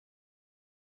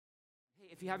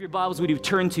If you have your Bibles, would you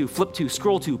turn to, flip to,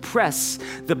 scroll to, press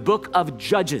the book of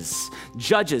Judges.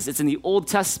 Judges, it's in the Old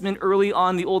Testament, early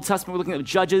on the Old Testament. We're looking at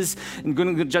Judges and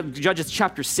going to Judges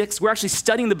chapter 6. We're actually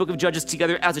studying the book of Judges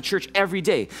together as a church every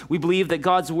day. We believe that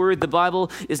God's word, the Bible,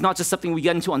 is not just something we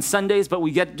get into on Sundays, but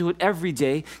we get into it every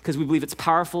day because we believe it's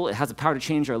powerful. It has the power to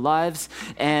change our lives.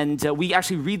 And we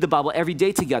actually read the Bible every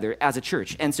day together as a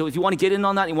church. And so if you want to get in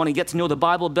on that and you want to get to know the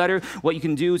Bible better, what you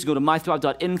can do is go to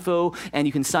mythrive.info and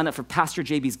you can sign up for Pastor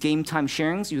JB's Game Time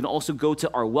Sharings. You can also go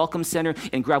to our Welcome Center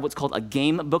and grab what's called a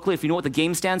game booklet. If you know what the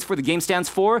game stands for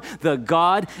the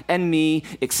God and Me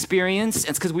Experience.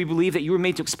 It's because we believe that you were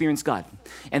made to experience God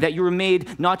and that you were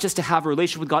made not just to have a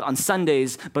relationship with God on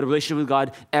Sundays, but a relationship with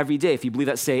God every day. If you believe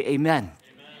that, say amen.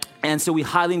 And so we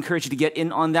highly encourage you to get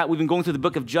in on that. We've been going through the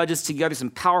book of Judges together,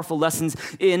 some powerful lessons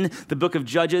in the book of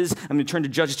Judges. I'm going to turn to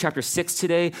Judges chapter 6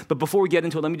 today. But before we get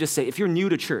into it, let me just say, if you're new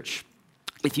to church,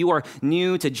 if you are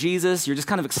new to Jesus, you're just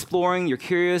kind of exploring, you're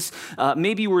curious,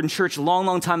 maybe you were in church a long,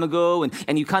 long time ago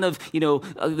and you kind of,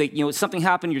 something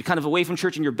happened, you're kind of away from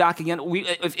church and you're back again.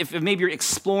 If maybe you're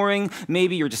exploring,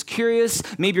 maybe you're just curious,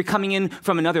 maybe you're coming in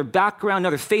from another background,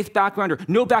 another faith background or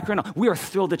no background, we are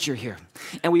thrilled that you're here.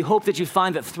 And we hope that you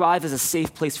find that Thrive is a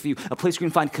safe place for you, a place where you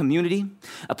can find community,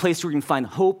 a place where you can find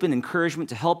hope and encouragement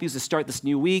to help you to start this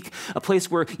new week, a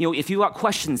place where, if you got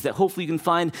questions that hopefully you can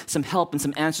find some help and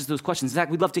some answers to those questions. In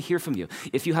fact, we'd love to hear from you.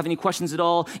 If you have any questions at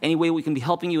all, any way we can be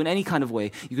helping you in any kind of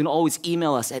way, you can always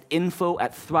email us at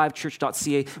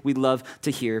info@thrivechurch.ca. We'd love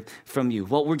to hear from you.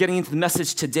 Well, we're getting into the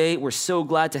message today. We're so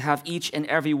glad to have each and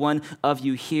every one of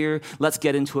you here. Let's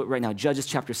get into it right now. Judges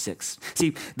chapter 6.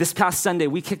 See, this past Sunday,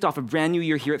 we kicked off a brand new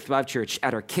year here at Thrive Church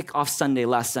at our kickoff Sunday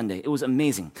last Sunday. It was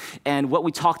amazing. And what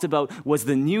we talked about was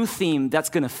the new theme that's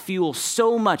going to fuel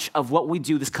so much of what we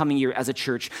do this coming year as a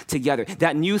church together.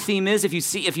 That new theme is, if you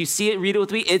see it, read it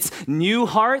with me, it's new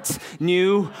heart,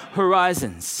 new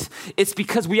horizons. It's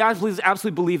because we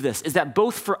absolutely believe this, is that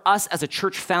both for us as a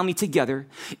church family together,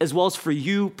 as well as for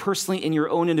you personally in your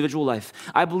own individual life,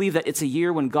 I believe that it's a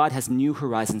year when God has new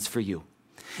horizons for you.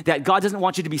 That God doesn't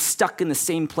want you to be stuck in the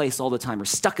same place all the time or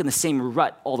stuck in the same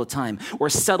rut all the time or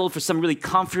settled for some really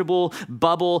comfortable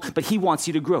bubble, but he wants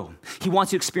you to grow. He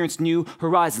wants you to experience new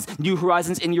horizons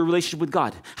in your relationship with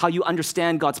God, how you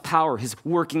understand God's power, his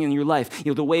working in your life,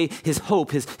 the way his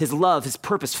hope, his love, his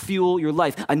purpose fuel your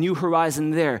life, a new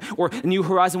horizon there, or a new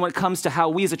horizon when it comes to how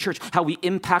we as a church, how we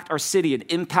impact our city and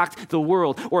impact the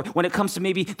world, or when it comes to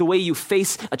maybe the way you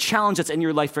face a challenge that's in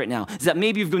your life right now, is that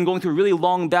maybe you've been going through a really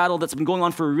long battle that's been going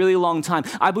on for a really long time.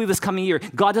 I believe this coming year,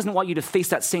 God doesn't want you to face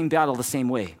that same battle the same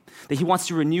way. That he wants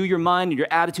to renew your mind and your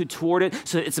attitude toward it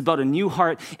so that it's about a new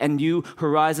heart and new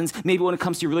horizons. Maybe when it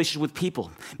comes to your relationship with people,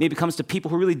 maybe it comes to people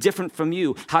who are really different from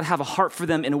you, how to have a heart for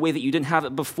them in a way that you didn't have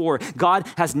it before. God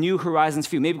has new horizons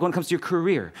for you. Maybe when it comes to your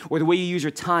career or the way you use your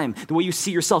time, the way you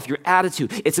see yourself, your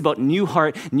attitude, it's about new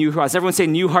heart, new horizons. Everyone say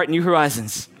new heart, new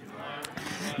horizons.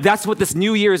 That's what this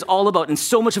new year is all about. And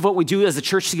so much of what we do as a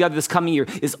church together this coming year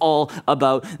is all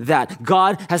about that.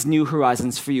 God has new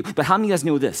horizons for you. But how many of you guys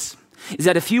know this? Is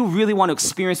that if you really want to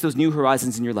experience those new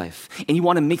horizons in your life and you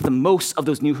want to make the most of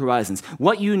those new horizons,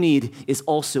 what you need is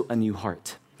also a new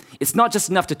heart. It's not just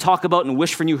enough to talk about and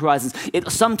wish for new horizons. It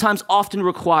sometimes often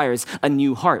requires a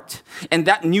new heart. And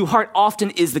that new heart often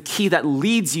is the key that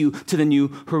leads you to the new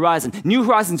horizon. New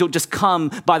horizons don't just come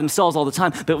by themselves all the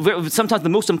time, but sometimes the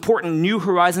most important new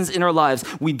horizons in our lives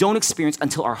we don't experience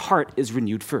until our heart is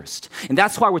renewed first. And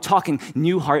that's why we're talking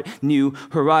new heart, new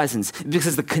horizons,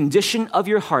 because the condition of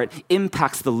your heart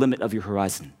impacts the limit of your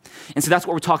horizon. And so that's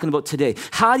what we're talking about today.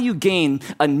 How do you gain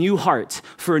a new heart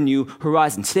for a new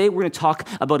horizon? Today we're going to talk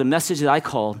about a message that I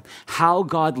call How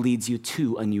God Leads You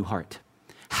to a New Heart.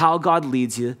 How God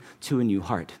leads you to a new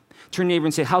heart. Turn to your neighbor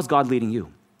and say, how's God leading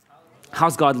you?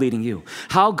 How's God leading you?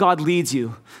 How God leads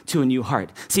you to a new heart.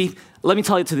 See, let me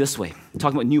tell you it this way,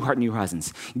 talking about new heart, new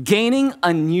horizons. Gaining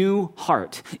a new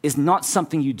heart is not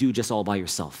something you do just all by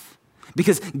yourself.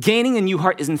 Because gaining a new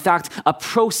heart is in fact a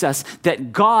process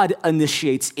that God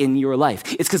initiates in your life.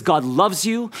 It's because God loves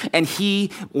you and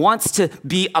he wants to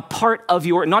be a part of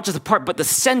your, not just a part, but the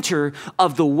center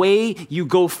of the way you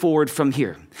go forward from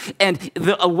here. And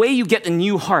a way you get a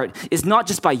new heart is not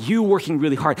just by you working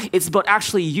really hard. It's about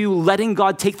actually you letting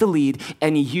God take the lead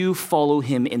and you follow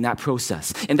him in that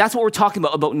process. And that's what we're talking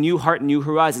about new heart, new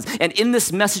horizons. And in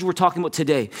this message we're talking about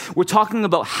today, we're talking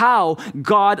about how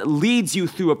God leads you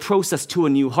through a process to a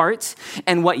new heart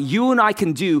and what you and I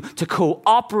can do to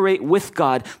cooperate with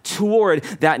God toward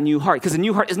that new heart. Because a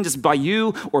new heart isn't just by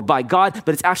you or by God,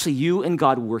 but it's actually you and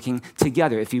God working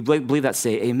together. If you believe that,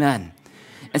 say amen.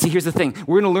 And see, here's the thing.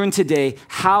 We're going to learn today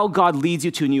how God leads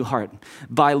you to a new heart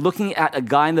by looking at a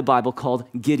guy in the Bible called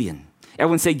Gideon.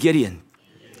 Everyone say Gideon.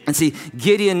 And see,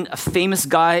 Gideon, a famous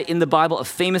guy in the Bible, a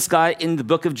famous guy in the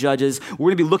book of Judges.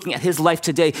 We're going to be looking at his life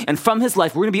today. And from his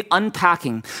life, we're going to be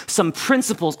unpacking some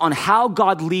principles on how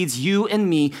God leads you and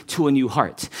me to a new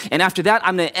heart. And after that,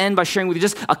 I'm going to end by sharing with you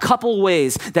just a couple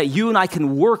ways that you and I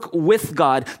can work with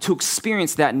God to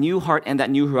experience that new heart and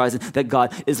that new horizon that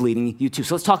God is leading you to.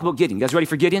 So let's talk about Gideon. You guys ready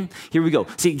for Gideon? Here we go.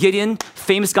 See, Gideon,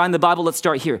 famous guy in the Bible. Let's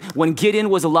start here. When Gideon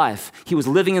was alive, he was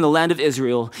living in the land of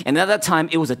Israel. And at that time,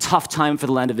 it was a tough time for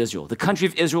the land of Israel. The country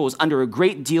of Israel was under a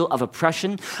great deal of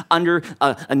oppression under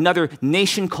another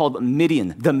nation called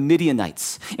Midian, the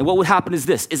Midianites. And what would happen is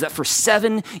this, is that for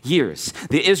 7 years,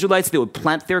 the Israelites, they would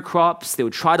plant their crops, they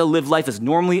would try to live life as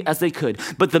normally as they could,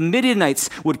 but the Midianites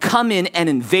would come in and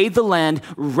invade the land,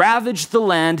 ravage the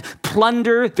land,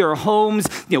 plunder their homes,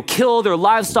 kill their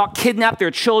livestock, kidnap their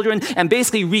children, and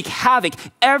basically wreak havoc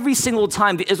every single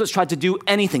time the Israelites tried to do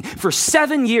anything. For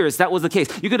 7 years, that was the case.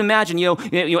 You could imagine,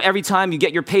 every time you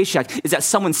get your paycheck, is that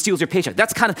someone steals your paycheck.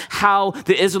 That's kind of how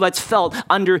the Israelites felt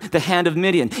under the hand of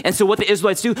Midian. And so what the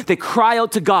Israelites do, they cry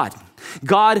out to God.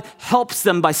 God helps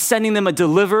them by sending them a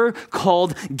deliverer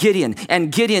called Gideon.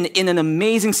 And Gideon, in an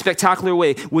amazing, spectacular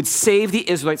way, would save the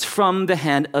Israelites from the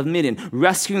hand of Midian,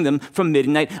 rescuing them from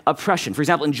Midianite oppression. For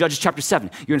example, in Judges chapter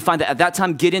 7, you're going to find that at that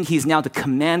time, Gideon, he's now the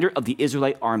commander of the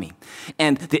Israelite army.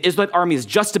 And the Israelite army is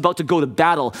just about to go to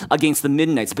battle against the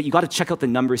Midianites. But you got to check out the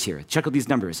numbers here. Check out these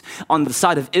numbers. On the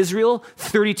side of Israel,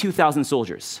 32,000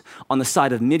 soldiers. On the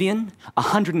side of Midian,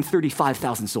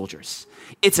 135,000 soldiers.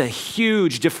 It's a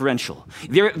huge differential.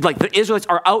 The Israelites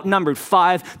are outnumbered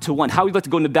 5-1. How would you like to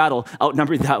go into battle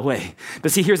outnumbered that way?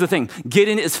 But see, here's the thing.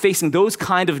 Gideon is facing those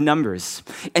kind of numbers,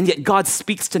 and yet God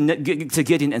speaks to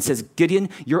Gideon and says, Gideon,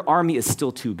 your army is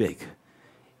still too big.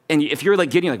 And if you're like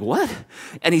Gideon, you're like, what?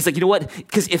 And he's like, you know what?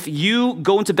 Because if you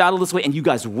go into battle this way and you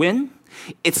guys win,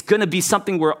 it's going to be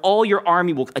something where all your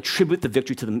army will attribute the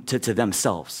victory to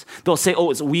themselves. They'll say, oh,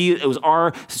 it was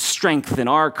our strength and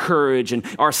our courage and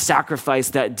our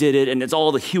sacrifice that did it, and it's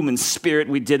all the human spirit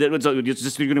we did it. We're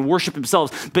going to worship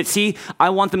themselves. But see, I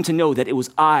want them to know that it was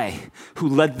I who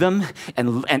led them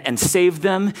and saved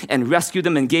them and rescued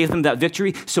them and gave them that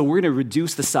victory, so we're going to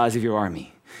reduce the size of your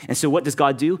army. And so what does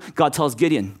God do? God tells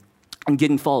Gideon, and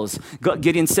Gideon follows.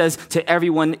 Gideon says to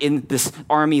everyone in this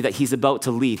army that he's about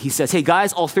to lead, he says, hey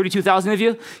guys, all 32,000 of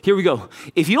you, here we go.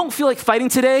 If you don't feel like fighting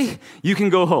today, you can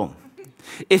go home.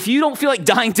 If you don't feel like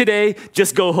dying today,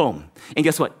 just go home. And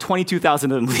guess what?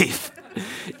 22,000 of them leave.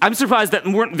 I'm surprised that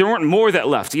there weren't more that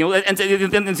left. And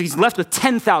he's left with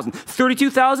 10,000.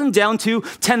 32,000 down to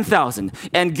 10,000.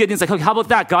 And Gideon's like, okay, how about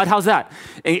that, God? How's that?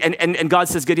 And God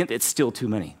says, Gideon, it's still too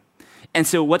many. And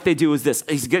so what they do is this.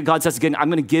 God says, Gideon, I'm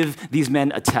going to give these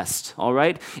men a test, all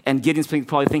right? And Gideon's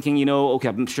probably thinking, okay,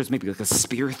 I'm sure it's maybe like a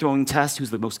spear throwing test. Who's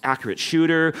the most accurate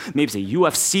shooter? Maybe it's a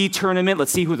UFC tournament.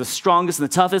 Let's see who's the strongest and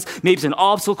the toughest. Maybe it's an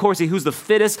obstacle course. See who's the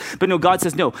fittest. But no, God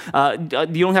says, no,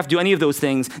 you don't have to do any of those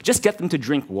things. Just get them to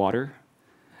drink water.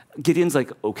 Gideon's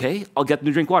like, okay, I'll get them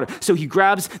to drink water. So he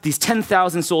grabs these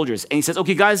 10,000 soldiers and he says,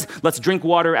 okay, guys, let's drink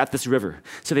water at this river.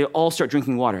 So they all start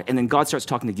drinking water. And then God starts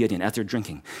talking to Gideon as they're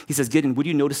drinking. He says, Gideon, would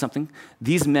you notice something?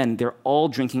 These men, they're all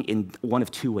drinking in one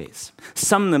of two ways.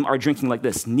 Some of them are drinking like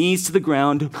this, knees to the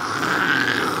ground.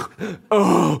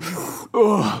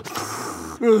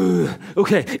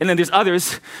 Okay, and then there's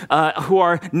others who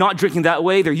are not drinking that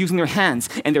way. They're using their hands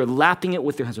and they're lapping it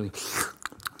with their hands.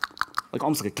 Like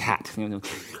almost like a cat.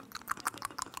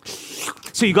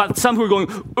 So you got some who are going,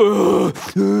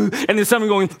 and then some are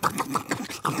going,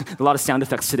 a lot of sound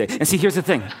effects today. And see, here's the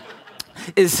thing,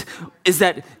 is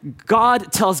that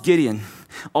God tells Gideon,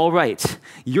 all right,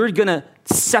 you're going to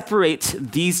separate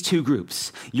these two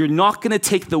groups. You're not going to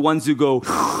take the ones who go,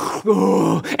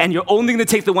 and you're only going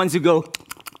to take the ones who go.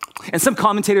 And some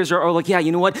commentators are like, yeah,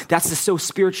 you know what? That's just so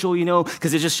spiritual,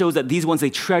 because it just shows that these ones, they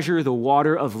treasure the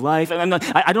water of life. And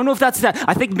I don't know if that's that.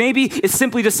 I think maybe it's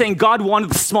simply just saying God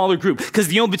wanted the smaller group. Because,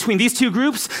 between these two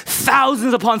groups,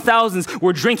 thousands upon thousands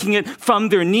were drinking it from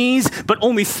their knees, but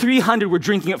only 300 were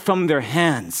drinking it from their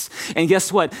hands. And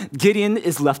guess what? Gideon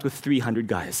is left with 300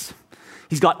 guys.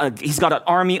 He's got an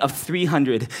army of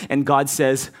 300, and God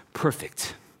says,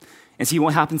 perfect. And see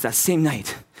what happens that same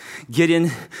night? Gideon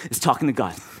is talking to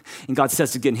God. And God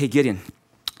says to Gideon, hey, Gideon,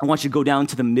 I want you to go down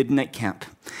to the midnight camp.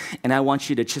 And I want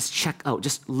you to just check out,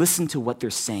 just listen to what they're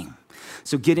saying.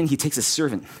 So Gideon, he takes a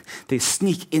servant. They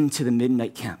sneak into the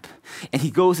midnight camp. And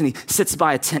he goes and he sits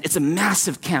by a tent. It's a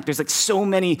massive camp. There's like so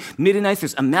many Midianites.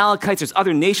 There's Amalekites. There's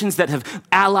other nations that have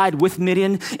allied with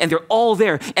Midian. And they're all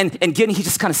there. And Gideon, he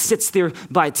just kind of sits there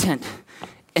by a tent.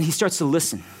 And he starts to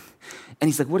listen. And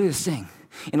he's like, what are they saying?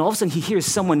 And all of a sudden he hears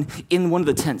someone in one of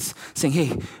the tents saying,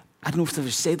 hey, I don't know if I'll ever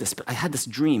say this, but I had this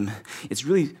dream. It's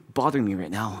really bothering me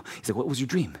right now. He's like, what was your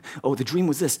dream? Oh, the dream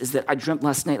was this, is that I dreamt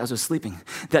last night as I was sleeping,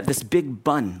 that this big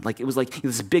bun, like it was like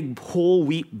this big whole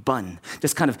wheat bun,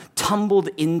 just kind of tumbled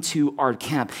into our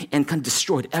camp and kind of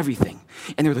destroyed everything.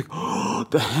 And they're like, oh,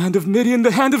 the hand of Midian,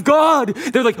 the hand of God.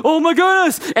 They're like, oh my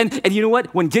goodness. And you know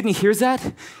what? When Gideon hears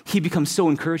that, he becomes so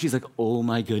encouraged. He's like, oh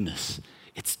my goodness,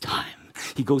 it's time.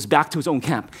 He goes back to his own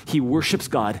camp. He worships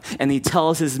God, and he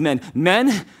tells his men,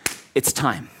 it's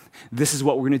time. This is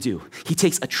what we're going to do. He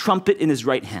takes a trumpet in his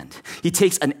right hand. He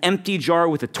takes an empty jar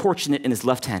with a torch in it in his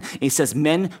left hand. And he says,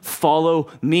 men, follow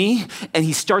me. And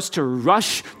he starts to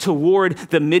rush toward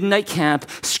the midnight camp,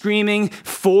 screaming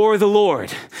for the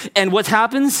Lord. And what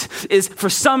happens is, for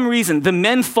some reason, the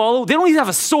men follow. They don't even have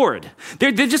a sword.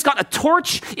 They've just got a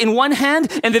torch in one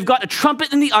hand, and they've got a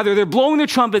trumpet in the other. They're blowing their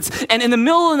trumpets. And in the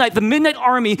middle of the night, the midnight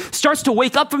army starts to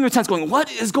wake up from their tents going,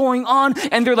 what is going on?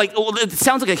 And they're like, oh, it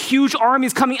sounds like a huge army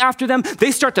is coming after them. They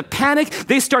start to panic.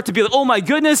 They start to be like, oh my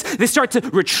goodness. They start to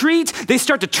retreat. They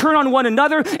start to turn on one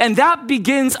another. And that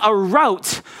begins a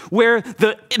rout where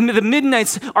the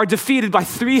Midianites are defeated by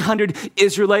 300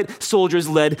 Israelite soldiers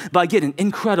led by Gideon.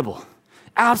 Incredible.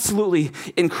 Absolutely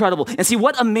incredible. And see,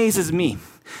 what amazes me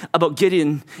about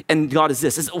Gideon and God is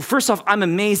this. First off, I'm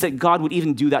amazed that God would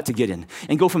even do that to Gideon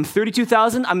and go from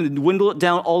 32,000, I'm going to dwindle it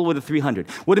down all the way to 300.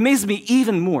 What amazes me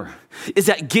even more is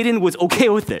that Gideon was okay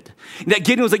with it. That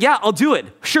Gideon was like, yeah, I'll do it.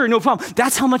 Sure, no problem.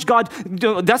 That's how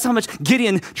much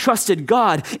Gideon trusted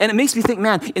God. And it makes me think,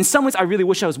 man, in some ways, I really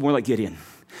wish I was more like Gideon.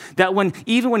 That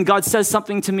even when God says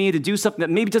something to me to do something that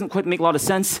maybe doesn't quite make a lot of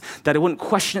sense, that I wouldn't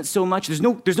question it so much. There's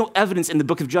no evidence in the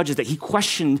book of Judges that he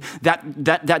questioned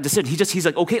that decision. He's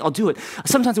like, okay, I'll do it.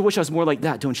 Sometimes I wish I was more like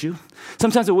that, don't you?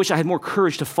 Sometimes I wish I had more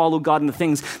courage to follow God in the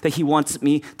things that he wants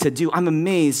me to do. I'm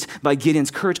amazed by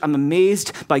Gideon's courage. I'm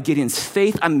amazed by Gideon's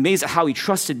faith. I'm amazed at how he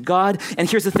trusted God. And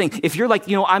here's the thing. If you're like,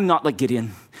 I'm not like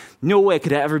Gideon. No way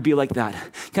could I ever be like that.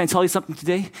 Can I tell you something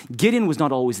today? Gideon was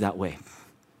not always that way.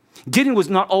 Gideon was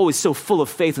not always so full of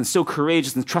faith and so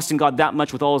courageous and trusting God that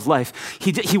much with all his life.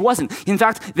 He wasn't. In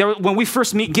fact, when we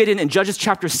first meet Gideon in Judges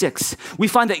chapter 6, we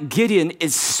find that Gideon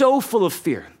is so full of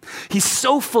fear. He's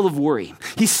so full of worry.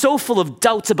 He's so full of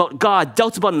doubts about God,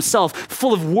 doubts about himself,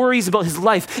 full of worries about his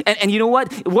life. And you know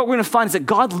what? What we're going to find is that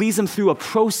God leads him through a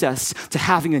process to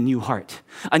having a new heart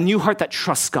that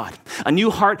trusts God, a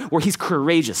new heart where he's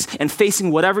courageous and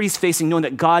facing whatever he's facing, knowing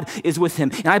that God is with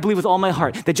him. And I believe with all my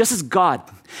heart that just as God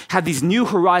had these new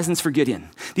horizons for Gideon,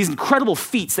 these incredible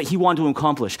feats that he wanted to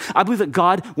accomplish, I believe that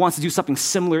God wants to do something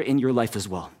similar in your life as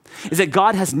well. Is that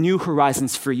God has new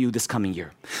horizons for you this coming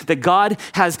year. That God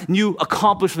has new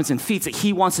accomplishments and feats that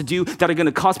he wants to do that are going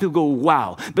to cause people to go,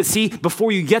 wow. But see,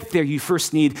 before you get there, you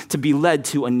first need to be led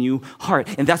to a new heart.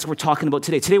 And that's what we're talking about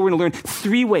today. Today, we're going to learn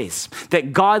 3 ways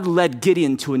that God led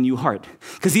Gideon to a new heart.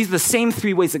 Because these are the same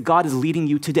 3 ways that God is leading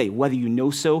you today, whether you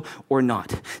know so or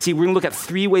not. See, we're going to look at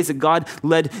 3 ways that God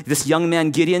led this young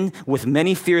man Gideon with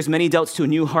many fears, many doubts to a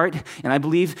new heart. And I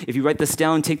believe if you write this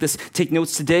down, take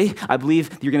notes today, I believe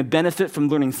you're going to benefit from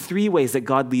learning 3 ways that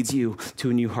God leads you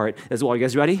to a new heart as well. Are you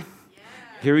guys ready? Yeah.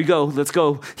 Here we go. Let's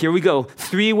go. Here we go.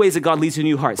 3 ways that God leads to a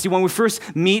new heart. See, when we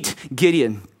first meet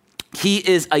Gideon, he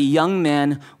is a young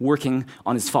man working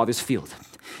on his father's field.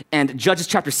 And Judges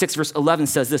chapter 6, verse 11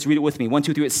 says this. Read it with me. 1,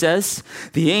 2, 3. It says,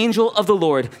 the angel of the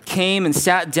Lord came and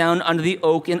sat down under the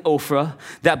oak in Ophrah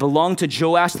that belonged to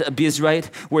Joash the Abiezrite,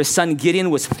 where his son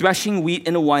Gideon was threshing wheat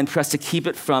in a winepress to keep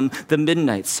it from the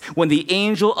Midianites. When the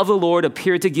angel of the Lord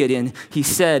appeared to Gideon, he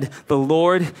said, the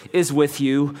Lord is with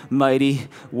you, mighty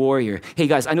warrior. Hey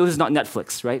guys, I know this is not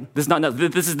Netflix, right? This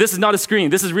is not a screen.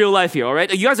 This is real life here, all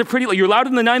right? You guys are you're louder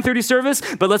than the 9:30 service,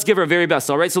 but let's give our very best,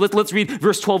 all right? So let's read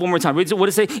verse 12 one more time. What does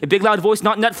it say? A big loud voice,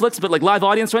 not Netflix, but like live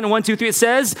audience right now. 1, 2, 3. It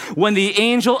says, when the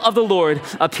angel of the Lord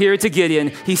appeared to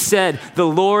Gideon, he said, the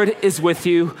Lord is with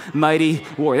you, mighty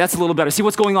warrior. That's a little better. See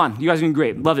what's going on. You guys are doing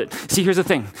great. Love it. See, here's the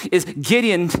thing.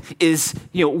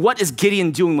 What is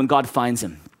Gideon doing when God finds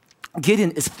him?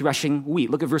 Gideon is threshing wheat.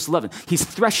 Look at verse 11. He's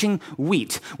threshing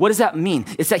wheat. What does that mean?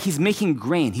 It's that he's making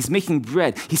grain. He's making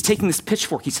bread. He's taking this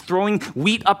pitchfork. He's throwing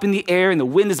wheat up in the air and the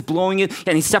wind is blowing it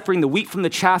and he's separating the wheat from the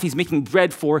chaff. He's making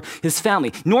bread for his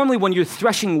family. Normally when you're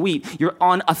threshing wheat, you're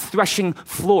on a threshing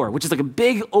floor, which is like a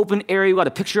big open area. We got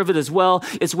a picture of it as well.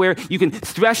 It's where you can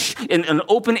thresh in an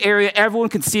open area. Everyone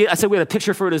can see it. I said we had a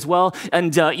picture for it as well.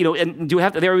 And and do we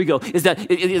have to, there we go. Is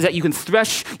that you can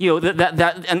thresh, and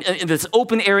this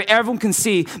open area, everyone can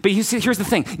see, but you see, here's the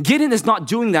thing. Gideon is not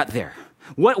doing that there.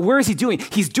 Where is he doing?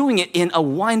 He's doing it in a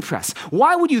wine press.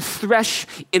 Why would you thresh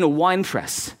in a wine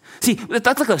press? See,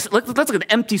 that's like an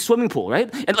empty swimming pool, right?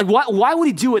 And why would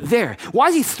he do it there? Why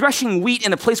is he threshing wheat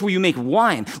in a place where you make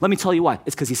wine? Let me tell you why.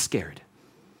 It's because he's scared.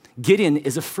 Gideon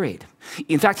is afraid.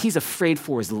 In fact, he's afraid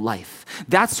for his life.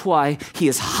 That's why he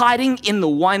is hiding in the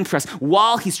wine press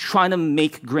while he's trying to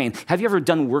make grain. Have you ever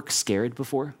done work scared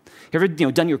before? Have you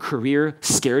ever done your career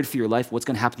scared for your life? What's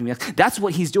going to happen to me next? That's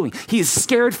what he's doing. He is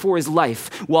scared for his life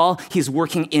while he's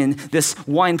working in this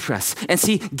wine press. And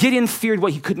see, Gideon feared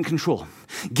what he couldn't control.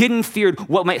 Gideon feared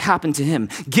what might happen to him.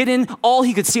 Gideon, all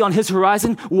he could see on his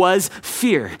horizon was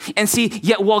fear. And see,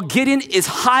 yet while Gideon is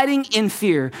hiding in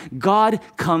fear, God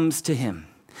comes to him.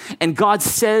 And God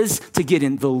says to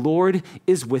Gideon, "The Lord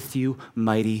is with you,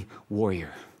 mighty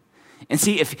warrior." And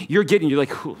see, if you're Gideon, you're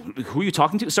like, who are you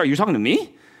talking to? Sorry, you're talking to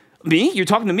me? Me? You're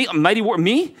talking to me? Mighty warrior?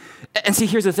 Me? And see,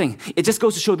 here's the thing. It just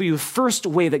goes to show you the first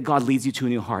way that God leads you to a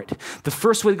new heart. The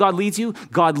first way that God leads you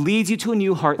to a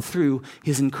new heart through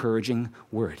his encouraging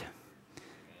word.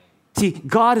 See,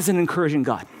 God is an encouraging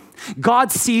God.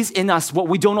 God sees in us what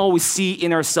we don't always see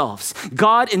in ourselves.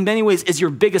 God, in many ways, is your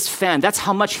biggest fan. That's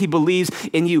how much he believes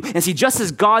in you. And see, just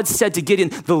as God said to Gideon,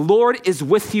 "The Lord is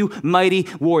with you, mighty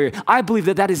warrior," I believe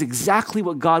that is exactly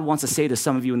what God wants to say to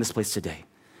some of you in this place today.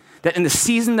 That in the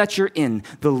season that you're in,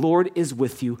 the Lord is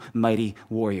with you, mighty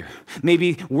warrior.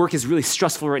 Maybe work is really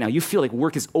stressful right now. You feel like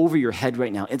work is over your head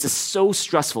right now. It's just so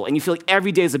stressful, and you feel like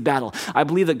every day is a battle. I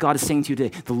believe that God is saying to you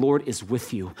today, the Lord is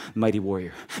with you, mighty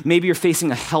warrior. Maybe you're facing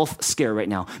a health scare right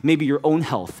now. Maybe your own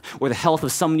health or the health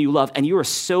of someone you love, and you are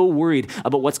so worried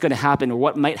about what's going to happen or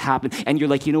what might happen, and you're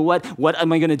like, you know what? What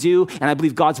am I going to do? And I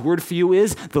believe God's word for you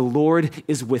is, the Lord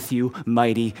is with you,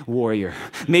 mighty warrior.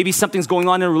 Maybe something's going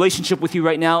on in a relationship with you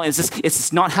right now, and it's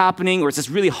just not happening, or it's just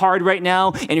really hard right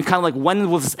now, and you're kind of like,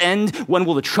 when will this end? When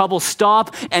will the trouble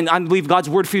stop? And I believe God's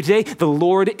word for you today, the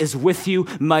Lord is with you,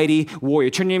 mighty warrior.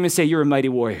 Turn to him and say, you're a mighty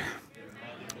warrior.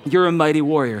 You're a mighty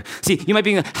warrior. See, you might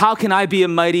be thinking, how can I be a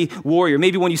mighty warrior?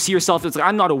 Maybe when you see yourself, it's like,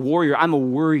 I'm not a warrior, I'm a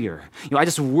worrier. I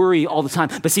just worry all the time.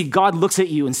 But see, God looks at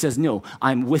you and says, no,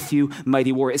 I'm with you,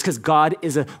 mighty warrior. It's because God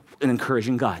is an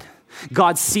encouraging God.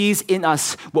 God sees in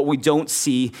us what we don't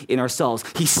see in ourselves.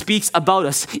 He speaks about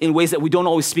us in ways that we don't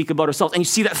always speak about ourselves. And you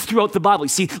see that throughout the Bible. You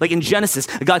see, like in Genesis,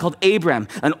 a guy called Abraham,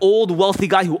 an old wealthy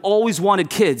guy who always wanted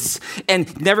kids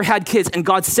and never had kids. And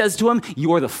God says to him,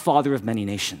 you are the father of many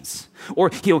nations.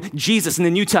 Or, Jesus in the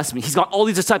New Testament, he's got all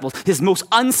these disciples. His most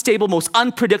unstable, most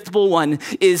unpredictable one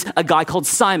is a guy called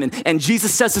Simon. And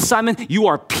Jesus says to Simon, you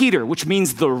are Peter, which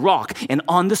means the rock. And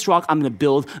on this rock, I'm going to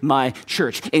build my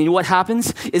church. And you know what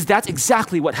happens? That's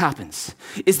exactly what happens.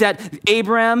 Is that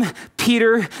Abraham,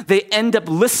 Peter, they end up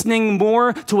listening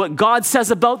more to what God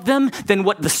says about them than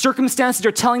what the circumstances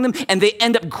are telling them. And they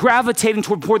end up gravitating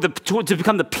to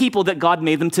become the people that God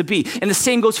made them to be. And the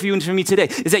same goes for you and for me today,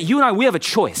 is that you and I, we have a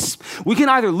choice. We can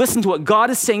either listen to what God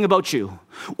is saying about you,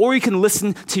 or you can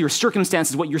listen to your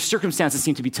circumstances, what your circumstances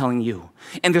seem to be telling you.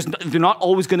 And they're not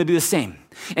always going to be the same.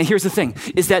 And here's the thing,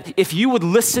 is that if you would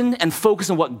listen and focus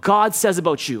on what God says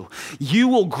about you, you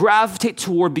will gravitate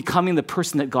toward becoming the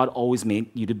person that God always made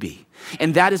you to be.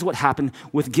 And that is what happened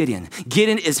with Gideon.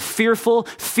 Gideon is fearful.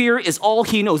 Fear is all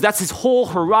he knows. That's his whole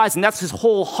horizon. That's his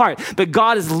whole heart. But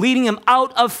God is leading him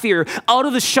out of fear, out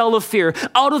of the shell of fear,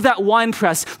 out of that wine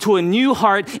press to a new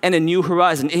heart and a new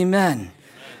horizon. Amen.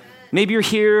 Maybe you're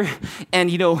here and,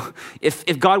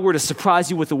 if God were to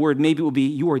surprise you with a word, maybe it will be,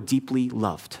 you are deeply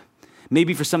loved.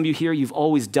 Maybe for some of you here, you've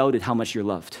always doubted how much you're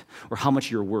loved or how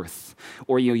much you're worth.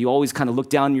 Or, you always kind of look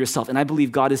down on yourself. And I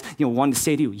believe God is, wanting to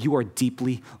say to you, you are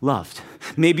deeply loved.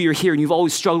 Maybe you're here and you've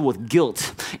always struggled with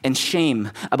guilt and shame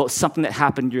about something that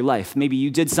happened in your life. Maybe you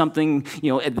did something,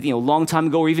 a long time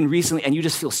ago or even recently, and you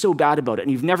just feel so bad about it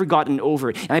and you've never gotten over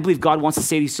it. And I believe God wants to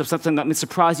say to you something that may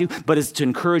surprise you, but is to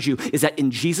encourage you, is that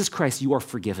in Jesus Christ, you are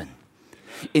forgiven.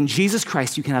 In Jesus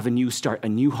Christ, you can have a new start, a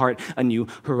new heart, a new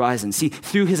horizon. See,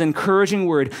 through his encouraging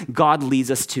word, God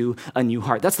leads us to a new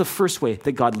heart. That's the first way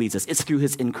that God leads us. It's through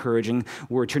his encouraging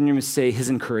word. Turn to him and say his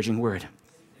encouraging word.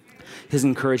 His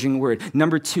encouraging word.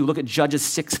 Number 2, look at Judges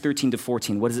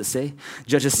 6:13-14. What does it say?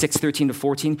 Judges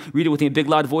 6:13-14. Read it with me in a big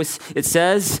loud voice. It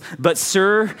says, "But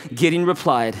Sir, Gideon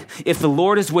replied, if the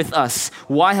Lord is with us,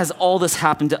 why has all this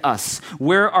happened to us?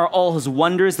 Where are all his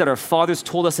wonders that our fathers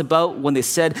told us about when they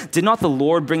said, did not the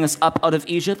Lord bring us up out of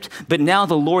Egypt? But now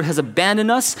the Lord has abandoned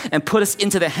us and put us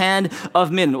into the hand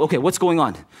of men." Okay, what's going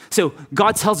on? So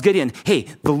God tells Gideon, hey,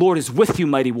 the Lord is with you,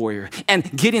 mighty warrior. And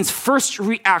Gideon's first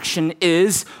reaction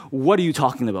is, what are you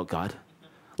talking about, God?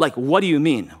 Like, what do you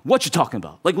mean? What you talking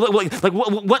about?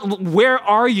 Where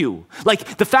are you?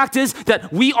 Like, the fact is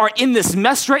that we are in this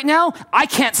mess right now. I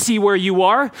can't see where you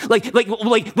are. Like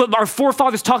our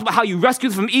forefathers talked about how you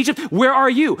rescued them from Egypt. Where are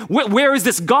you? Where is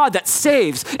this God that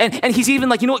saves? And he's even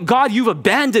like, you know what, God, you've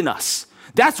abandoned us.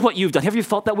 That's what you've done. Have you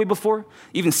felt that way before?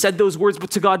 Even said those words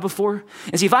to God before?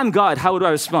 And see, if I'm God, how would I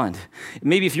respond?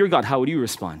 Maybe if you're God, how would you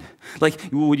respond? Like,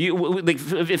 would you, like,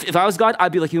 if I was God,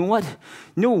 I'd be like, you know what?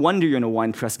 No wonder you're in a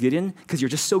wine press, Gideon, because you're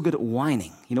just so good at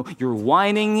whining. You know, you're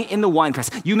whining in the wine press.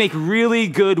 You make really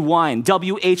good wine,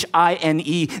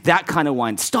 W-H-I-N-E, that kind of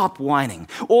wine. Stop whining.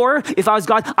 Or if I was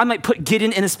God, I might put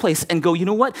Gideon in his place and go, you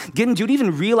know what? Gideon, do you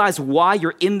even realize why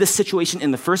you're in this situation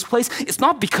in the first place? It's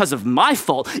not because of my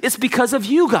fault. It's because of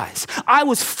you guys. I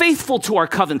was faithful to our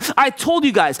covenant. I told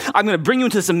you guys, I'm going to bring you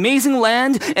into this amazing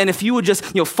land, and if you would just,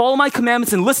 follow my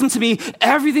commandments and listen to me,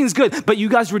 everything's good. But you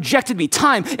guys rejected me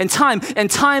time and time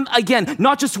and time again,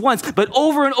 not just once, but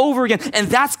over and over again. And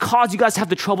that's caused you guys to have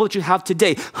the trouble that you have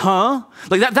today. Huh?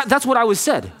 Like that's what I was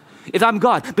said. If I'm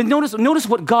God. But notice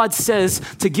what God says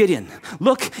to Gideon.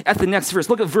 Look at the next verse.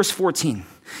 Look at verse 14.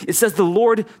 It says, the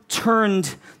Lord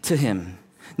turned to him.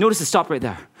 Notice it, stop right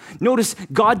there. Notice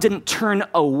God didn't turn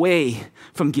away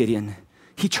from Gideon.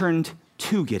 He turned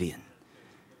to Gideon.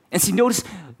 And see, notice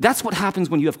that's what happens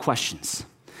when you have questions.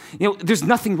 There's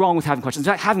nothing wrong with having questions.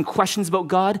 In fact, having questions about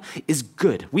God is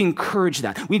good. We encourage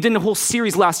that. We did a whole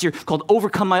series last year called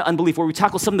Overcome My Unbelief, where we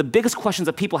tackle some of the biggest questions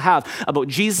that people have about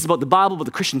Jesus, about the Bible, about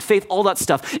the Christian faith, all that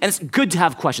stuff. And it's good to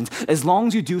have questions, as long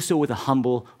as you do so with a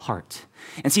humble heart.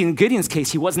 And see, in Gideon's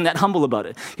case, he wasn't that humble about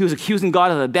it. He was accusing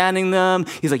God of abandoning them.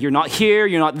 He's like, you're not here,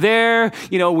 you're not there.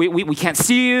 We can't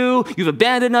see you. You've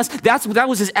abandoned us. That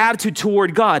was his attitude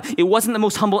toward God. It wasn't the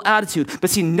most humble attitude. But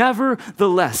see,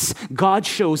 nevertheless, God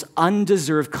shows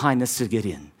undeserved kindness to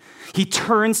Gideon. He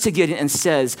turns to Gideon and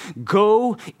says,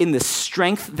 go in the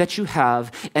strength that you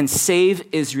have and save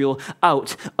Israel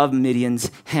out of Midian's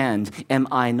hand. Am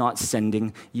I not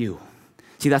sending you?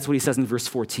 See, that's what he says in verse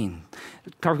 14.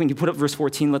 Power, can you put up verse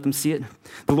 14, let them see it?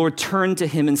 The Lord turned to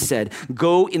him and said,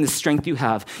 go in the strength you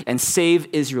have and save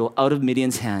Israel out of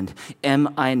Midian's hand.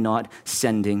 Am I not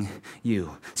sending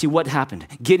you? See, what happened?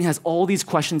 Gideon has all these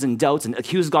questions and doubts and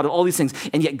accuses God of all these things,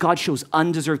 and yet God shows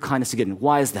undeserved kindness to Gideon.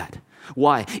 Why is that?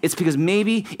 Why? It's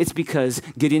because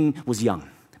Gideon was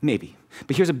young. Maybe.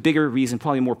 But here's a bigger reason,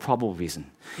 probably a more probable reason,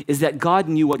 is that God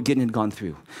knew what Gideon had gone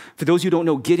through. For those who don't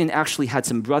know, Gideon actually had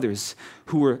some brothers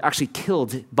who were actually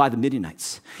killed by the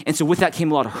Midianites. And so with that came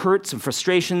a lot of hurt, some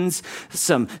frustrations,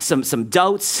 some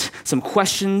doubts, some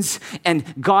questions, and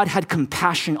God had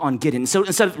compassion on Gideon. So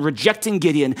instead of rejecting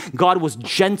Gideon, God was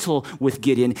gentle with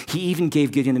Gideon. He even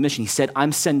gave Gideon the mission. He said,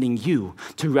 I'm sending you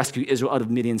to rescue Israel out of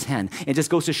Midian's hand. And it just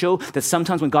goes to show that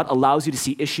sometimes when God allows you to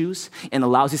see issues and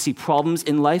allows you to see problems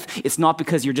in life, it's not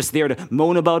because you're just there to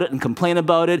moan about it and complain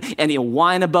about it and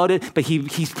whine about it, but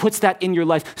he puts that in your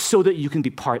life so that you can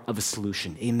be part of a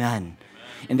solution. Amen.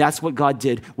 And that's what God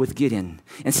did with Gideon.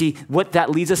 And see, what that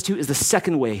leads us to is the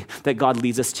second way that God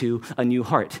leads us to a new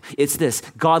heart. It's this: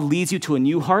 God leads you to a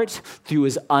new heart through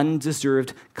his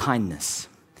undeserved kindness.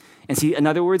 And see, in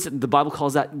other words, the Bible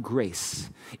calls that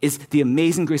grace. Is the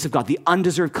amazing grace of God, the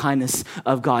undeserved kindness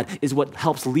of God is what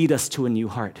helps lead us to a new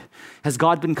heart. Has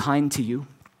God been kind to you?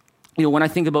 When I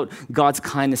think about God's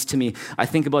kindness to me, I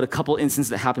think about a couple instances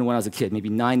that happened when I was a kid, maybe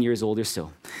 9 years old or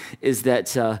so. Is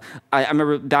that I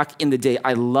remember back in the day,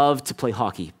 I loved to play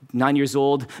hockey. 9 years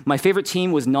old. My favorite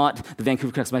team was not the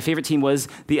Vancouver Canucks. My favorite team was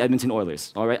the Edmonton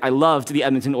Oilers, all right? I loved the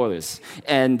Edmonton Oilers.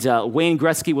 And Wayne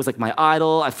Gretzky was like my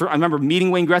idol. I remember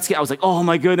meeting Wayne Gretzky. I was like, oh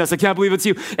my goodness, I can't believe it's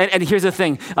you. And here's the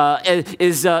thing,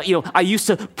 I used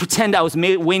to pretend I was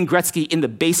Wayne Gretzky in the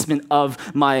basement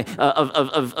of my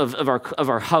of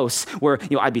our house, where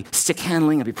I'd be stick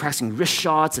handling, I'd be practicing wrist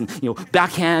shots and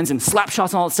backhands and slap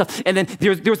shots and all that stuff. And then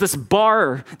there was this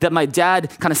bar that my dad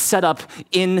kind of set up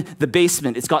in the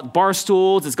basement. It's got bar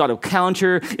stools, it's got a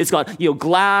counter, it's got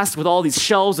glass with all these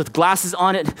shelves with glasses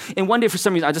on it. And one day, for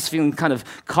some reason, I just feeling kind of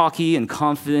cocky and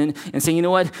confident and saying, you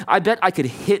know what? I bet I could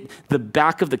hit the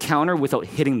back of the counter without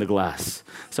hitting the glass.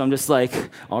 So I'm just like,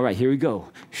 all right, here we go.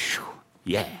 Shoo,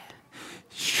 yeah.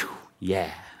 Shoo,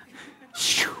 yeah.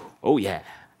 Shoo, oh yeah.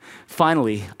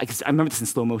 Finally, I remember this in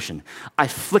slow motion. I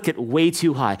flick it way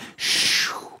too high.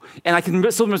 Shoo. And I can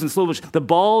still remember in slow motion. The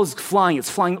ball is flying. It's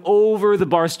flying over the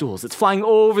bar stools. It's flying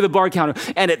over the bar counter.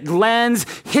 And it lands,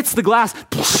 hits the glass.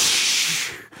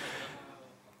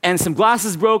 And some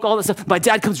glasses broke, all that stuff. My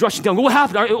dad comes rushing down. What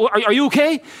happened? Are you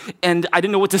okay? And I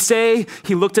didn't know what to say.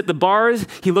 He looked at the bars.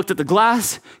 He looked at the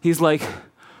glass. He's like,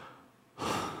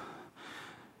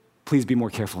 please be more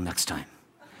careful next time.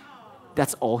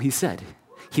 That's all he said.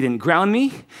 He didn't ground me.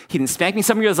 He didn't spank me.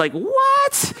 Some of you guys are like,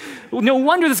 what? No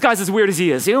wonder this guy's as weird as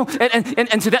he is, you know?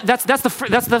 And so that's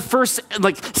the first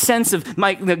like sense of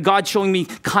God showing me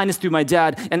kindness through my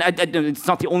dad. And it's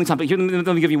not the only time, but here,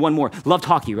 let me give you one more. Loved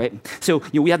hockey, right? So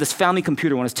we had this family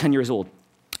computer when I was 10 years old.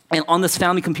 And on this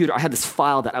family computer, I had this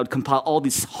file that I would compile all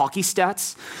these hockey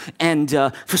stats. And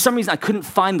for some reason, I couldn't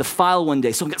find the file one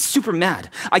day. So I got super mad.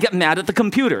 I get mad at the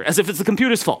computer as if it's the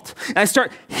computer's fault. And I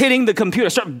start hitting the computer. I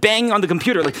start banging on the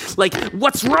computer. Like,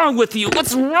 what's wrong with you?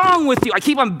 What's wrong with you? I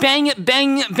keep on banging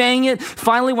it.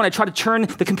 Finally, when I try to turn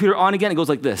the computer on again, it goes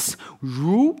like this.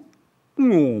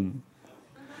 And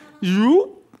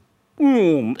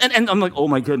I'm like, oh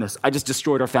my goodness, I just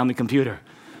destroyed our family computer.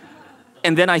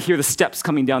 And then I hear the steps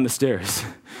coming down the stairs.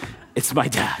 It's my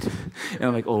dad. And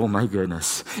I'm like, oh my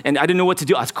goodness. And I didn't know what to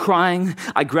do. I was crying.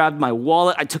 I grabbed my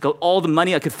wallet. I took out all the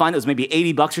money I could find. It was maybe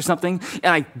 $80 or something.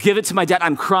 And I give it to my dad.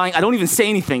 I'm crying. I don't even say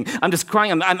anything. I'm just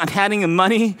crying. I'm handing him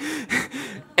money.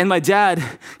 And my dad,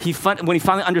 when he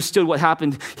finally understood what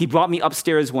happened, he brought me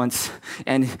upstairs once.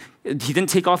 And he didn't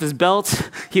take off his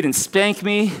belt. He didn't spank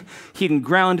me. He didn't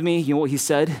ground me. You know what he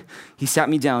said? He sat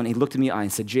me down and he looked at me in the eye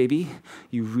and said, JB,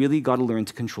 you really got to learn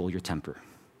to control your temper.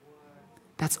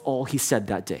 That's all he said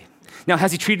that day. Now,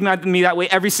 has he treated me that way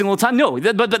every single time? No,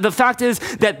 but the fact is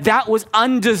that was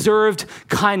undeserved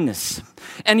kindness.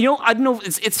 And you know, I don't know,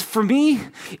 it's for me,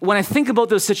 when I think about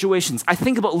those situations, I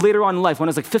think about later on in life when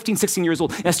I was like 15, 16 years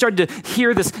old, and I started to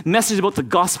hear this message about the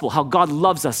gospel, how God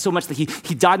loves us so much that he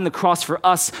died on the cross for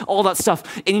us, all that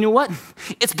stuff. And you know what?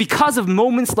 It's because of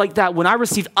moments like that when I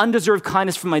received undeserved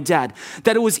kindness from my dad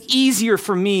that it was easier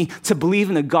for me to believe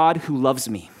in a God who loves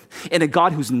me. And a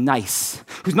God who's nice,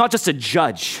 who's not just a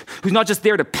judge, who's not just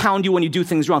there to pound you when you do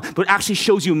things wrong, but actually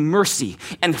shows you mercy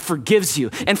and forgives you.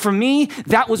 And for me,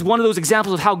 that was one of those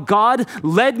examples of how God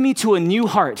led me to a new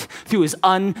heart through his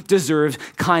undeserved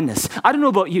kindness. I don't know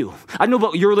about you. I don't know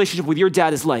what your relationship with your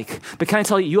dad is like, but can I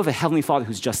tell you, you have a heavenly Father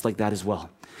who's just like that as well.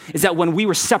 Is that when we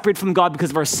were separated from God because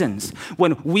of our sins,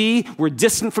 when we were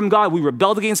distant from God, we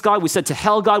rebelled against God, we said to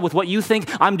hell, God, with what you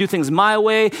think, I'm gonna do things my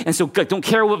way, and so don't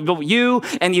care about you,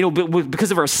 and you know,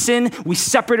 because of our sin, we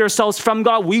separated ourselves from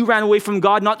God, we ran away from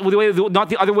God, not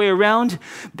the other way around,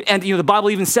 and you know, the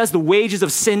Bible even says the wages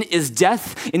of sin is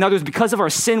death. In other words, because of our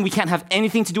sin, we can't have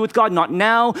anything to do with God, not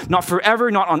now, not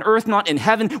forever, not on earth, not in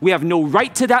heaven. We have no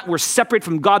right to that. We're separated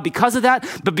from God because of that,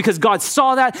 but because God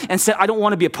saw that and said, I don't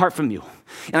want to be apart from you.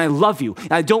 And I love you,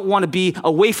 and I don't want to be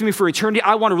away from you for eternity.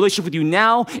 I want a relationship with you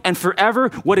now and forever.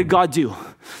 What did God do?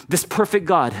 This perfect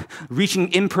God,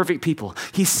 reaching imperfect people,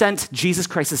 he sent Jesus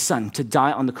Christ, his son, to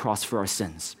die on the cross for our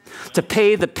sins, to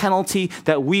pay the penalty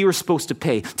that we were supposed to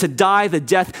pay, to die the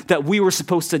death that we were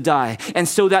supposed to die. And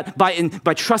so that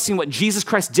by trusting what Jesus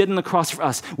Christ did on the cross for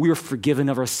us, we were forgiven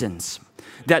of our sins.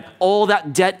 That all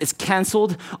that debt is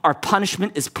canceled, our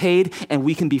punishment is paid, and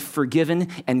we can be forgiven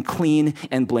and clean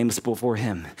and blameless before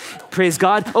him. Praise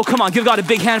God. Oh, come on, give God a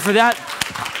big hand for that.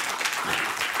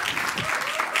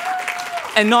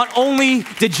 And not only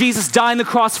did Jesus die on the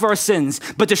cross for our sins,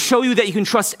 but to show you that you can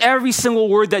trust every single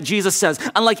word that Jesus says.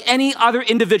 Unlike any other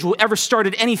individual who ever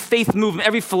started any faith movement,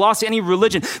 every philosophy, any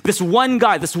religion, this one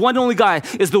guy, this one only guy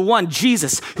is the one,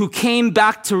 Jesus, who came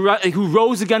back who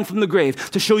rose again from the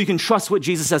grave to show you can trust what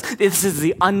Jesus says. This is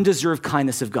the undeserved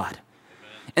kindness of God.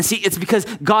 And see, it's because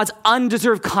God's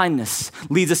undeserved kindness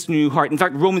leads us to a new heart. In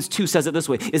fact, Romans 2 says it this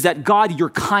way, is that God, your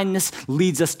kindness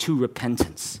leads us to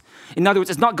repentance. In other words,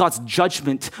 it's not God's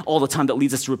judgment all the time that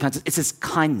leads us to repentance. It's his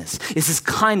kindness. It's his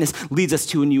kindness leads us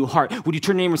to a new heart. Would you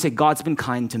turn to your neighbor and say, God's been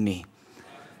kind to me?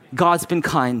 God's been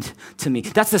kind to me.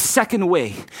 That's the second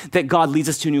way that God leads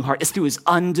us to a new heart. It's through his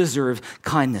undeserved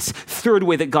kindness. Third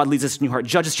way that God leads us to a new heart.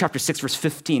 Judges chapter 6, verse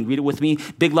 15. Read it with me.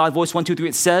 Big, loud voice. 1, 2, 3.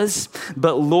 It says,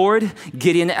 but Lord,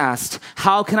 Gideon asked,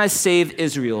 how can I save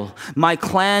Israel? My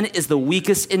clan is the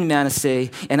weakest in Manasseh,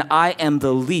 and I am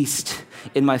the least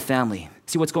in my family.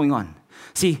 See what's going on.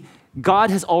 See, God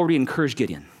has already encouraged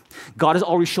Gideon. God has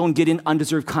already shown Gideon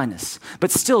undeserved kindness.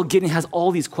 But still, Gideon has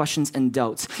all these questions and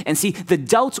doubts. And see, the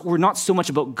doubts were not so much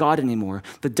about God anymore.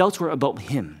 The doubts were about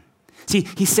him. See,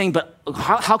 he's saying, but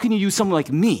how can you use someone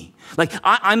like me? Like,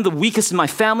 I'm the weakest in my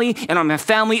family, and my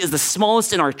family is the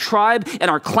smallest in our tribe,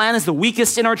 and our clan is the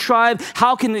weakest in our tribe.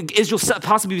 How can Israel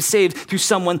possibly be saved through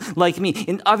someone like me?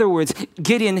 In other words,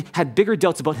 Gideon had bigger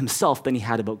doubts about himself than he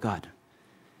had about God.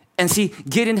 And see,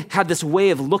 Gideon had this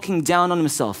way of looking down on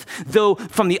himself. Though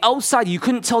from the outside, you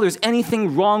couldn't tell there's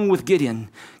anything wrong with Gideon.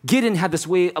 Gideon had this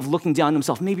way of looking down on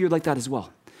himself. Maybe you're like that as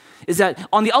well. Is that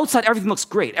on the outside, everything looks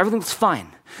great. Everything looks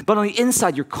fine. But on the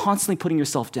inside, you're constantly putting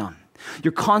yourself down.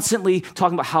 You're constantly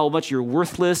talking about how much you're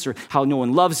worthless or how no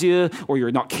one loves you or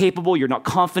you're not capable, you're not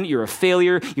confident, you're a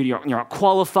failure, you're not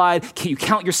qualified. You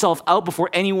count yourself out before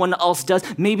anyone else does.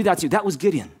 Maybe that's you. That was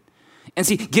Gideon. And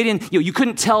see, Gideon, you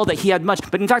couldn't tell that he had much.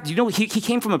 But in fact, he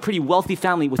came from a pretty wealthy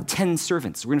family with 10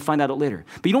 servants. We're going to find out later.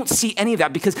 But you don't see any of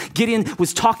that because Gideon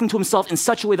was talking to himself in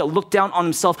such a way that looked down on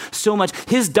himself so much.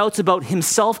 His doubts about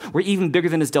himself were even bigger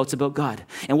than his doubts about God.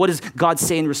 And what does God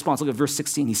say in response? Look at verse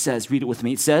 16. He says, read it with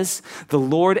me. It says, the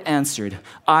Lord answered,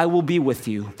 I will be with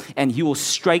you, and you will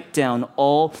strike down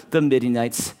all the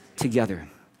Midianites together.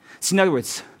 See, in other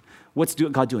words, what's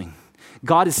God doing?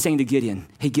 God is saying to Gideon,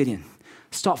 hey, Gideon,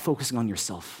 stop focusing on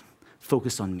yourself.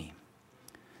 Focus on me.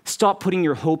 Stop putting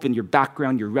your hope in your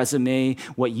background, your resume,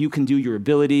 what you can do, your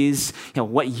abilities,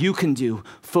 what you can do.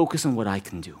 Focus on what I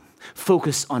can do.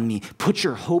 Focus on me. Put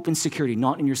your hope and security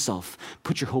not in yourself.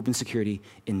 Put your hope and security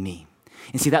in me.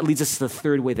 And see, that leads us to the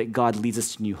third way that God leads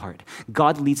us to a new heart.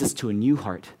 God leads us to a new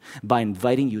heart by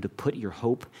inviting you to put your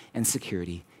hope and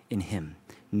security in him,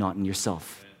 not in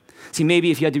yourself. See,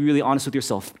 maybe if you had to be really honest with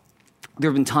yourself, there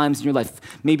have been times in your life,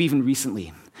 maybe even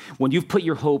recently, when you've put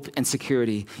your hope and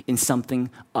security in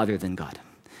something other than God.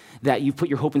 That you put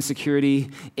your hope and security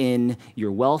in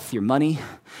your wealth, your money.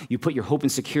 You put your hope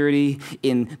and security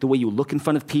in the way you look in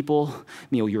front of people,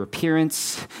 your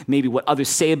appearance, maybe what others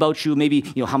say about you, maybe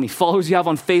how many followers you have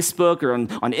on Facebook or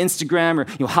on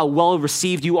Instagram, or how well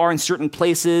received you are in certain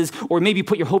places, or maybe you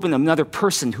put your hope in another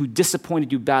person who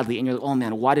disappointed you badly, and you're like, oh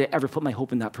man, why did I ever put my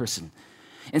hope in that person?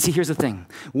 And see, here's the thing.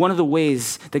 One of the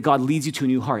ways that God leads you to a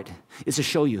new heart is to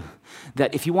show you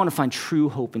that if you want to find true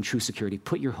hope and true security,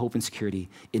 put your hope and security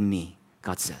in me,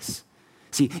 God says.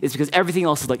 See, it's because everything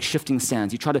else is like shifting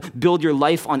sands. You try to build your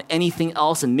life on anything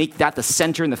else and make that the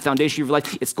center and the foundation of your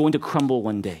life, it's going to crumble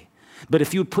one day. But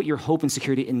if you put your hope and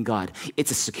security in God,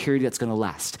 it's a security that's going to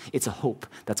last. It's a hope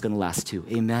that's going to last too.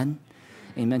 Amen?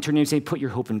 Amen. Turn to you and say, put your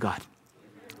hope in God.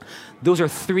 Those are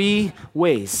three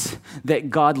ways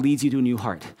that God leads you to a new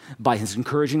heart: by his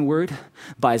encouraging word,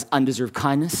 by his undeserved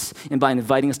kindness, and by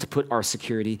inviting us to put our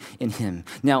security in him.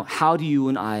 Now, how do you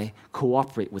and I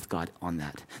cooperate with God on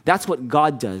that? That's what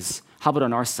God does. How about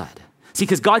on our side? See,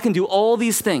 because God can do all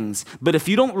these things, but if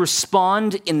you don't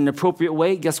respond in an appropriate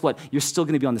way, guess what? You're still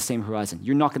going to be on the same horizon.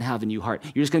 You're not going to have a new heart.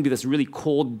 You're just going to be this really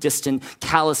cold, distant,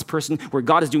 callous person where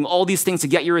God is doing all these things to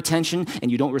get your attention and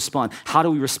you don't respond. How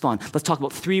do we respond? Let's talk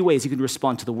about three ways you can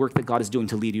respond to the work that God is doing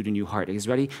to lead you to a new heart. Are you guys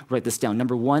ready? Write this down.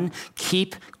 Number one,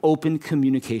 keep open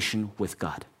communication with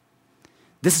God.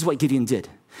 This is what Gideon did.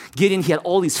 Gideon, he had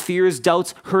all these fears,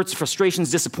 doubts, hurts,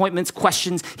 frustrations, disappointments,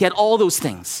 questions. He had all those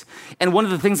things. And one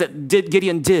of the things that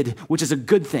Gideon did, which is a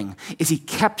good thing, is he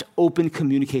kept open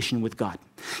communication with God.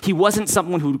 He wasn't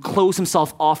someone who would close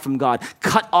himself off from God,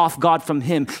 cut off God from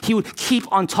him. He would keep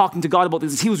on talking to God about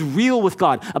this. He was real with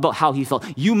God about how he felt.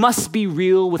 You must be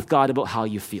real with God about how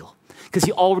you feel, because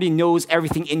he already knows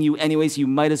everything in you anyways. You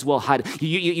might as well hide it.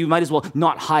 You might as well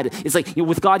not hide it. It's like,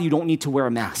 with God, you don't need to wear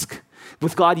a mask.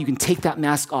 With God, you can take that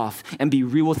mask off and be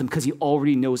real with him because he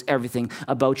already knows everything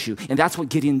about you. And that's what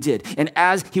Gideon did. And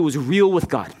as he was real with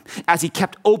God, as he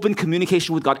kept open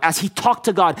communication with God, as he talked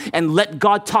to God and let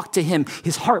God talk to him,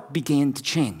 his heart began to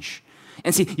change.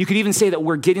 And see, you could even say that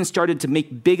where Gideon started to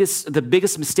make the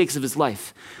biggest mistakes of his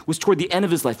life was toward the end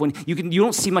of his life, when you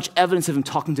don't see much evidence of him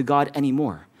talking to God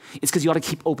anymore. It's because you ought to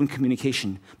keep open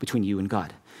communication between you and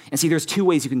God. And see, there's two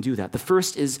ways you can do that. The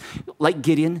first is, like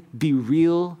Gideon, be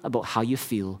real about how you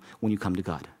feel when you come to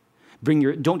God.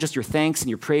 Don't just your thanks and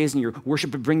your praise and your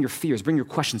worship, but bring your fears, bring your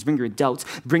questions, bring your doubts,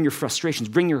 bring your frustrations,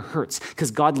 bring your hurts,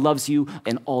 because God loves you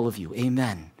and all of you.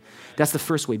 Amen. That's the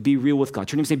first way. Be real with God. Turn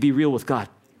to him and say, be real with God.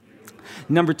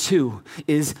 Number two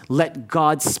is let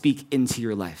God speak into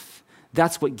your life.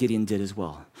 That's what Gideon did as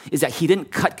well, is that he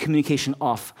didn't cut communication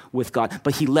off with God,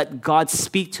 but he let God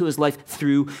speak to his life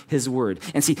through his word.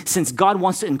 And see, since God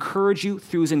wants to encourage you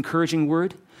through his encouraging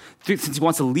word, since he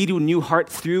wants to lead you to a new heart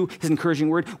through his encouraging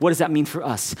word, what does that mean for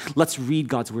us? Let's read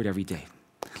God's word every day.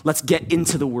 Let's get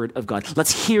into the word of God.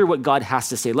 Let's hear what God has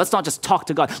to say. Let's not just talk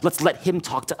to God. Let's let him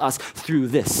talk to us through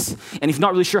this. And if you're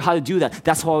not really sure how to do that,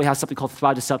 that's why we have something called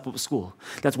Thrive Discipleship School.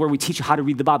 That's where we teach you how to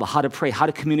read the Bible, how to pray, how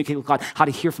to communicate with God, how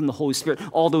to hear from the Holy Spirit,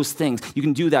 all those things. You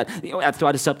can do that at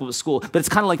Thrive Discipleship School. But it's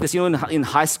kind of like this, in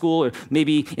high school or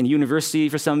maybe in university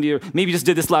for some of you, or maybe you just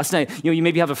did this last night. You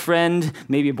maybe have a friend,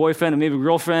 maybe a boyfriend, or maybe a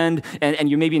girlfriend, and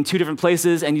you're maybe in two different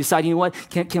places, and you decide, you know what,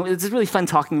 it's really fun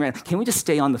talking around. Can we just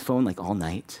stay on the phone like all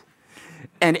night?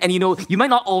 And you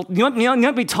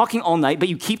might be talking all night, but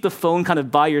you keep the phone kind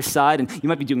of by your side, and you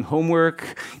might be doing homework,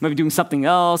 you might be doing something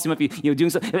else, you might be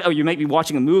doing something, or you might be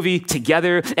watching a movie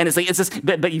together, and it's just,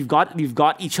 but you've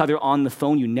got each other on the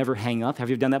phone. You never hang up. Have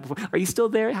you ever done that before? Are you still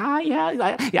there? Hi,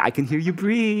 yeah, I can hear you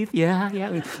breathe. Yeah.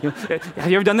 Have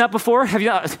you ever done that before? Have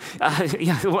you?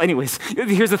 Yeah. Well, anyways,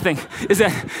 here's the thing: is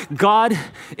that God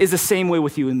is the same way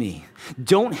with you and me.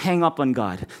 Don't hang up on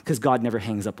God, because God never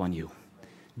hangs up on you.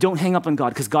 Don't hang up on God,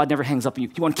 because God never hangs up on you.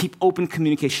 You want to keep open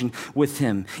communication with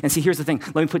him. And see, here's the thing.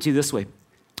 Let me put it to you this way.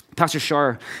 Pastor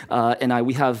Shar and I,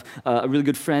 we have a really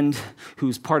good friend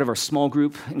who's part of our small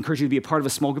group. I encourage you to be a part of a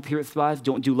small group here at Thrive.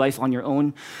 Don't do life on your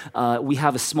own. We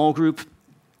have a small group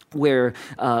where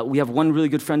we have one really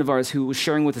good friend of ours who was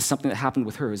sharing with us something that happened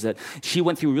with her, is that she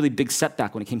went through a really big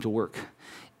setback when it came to work.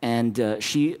 And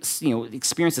she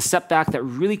experienced a setback that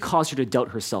really caused her to doubt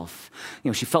herself.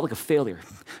 She felt like a failure.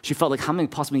 She felt like, how am I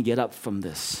possibly get up from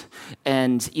this?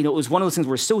 And it was one of those things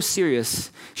where so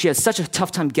serious, she had such a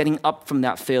tough time getting up from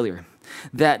that failure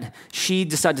that she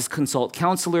decided to consult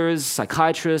counselors,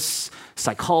 psychiatrists,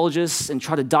 psychologists, and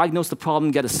try to diagnose the problem,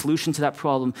 get a solution to that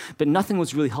problem, but nothing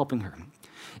was really helping her.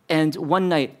 And one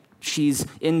night, she's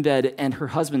in bed, and her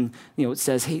husband,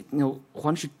 says, hey, why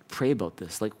don't you pray about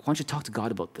this? Like, why don't you talk to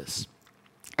God about this?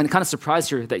 And it kind of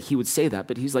surprised her that he would say that,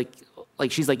 but he's like,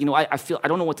 she's like, I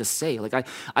don't know what to say. Like,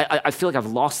 I feel like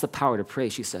I've lost the power to pray,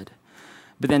 she said.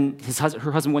 But then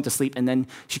her husband went to sleep, and then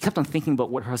she kept on thinking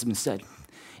about what her husband said.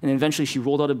 And then eventually she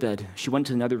rolled out of bed, she went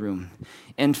to another room,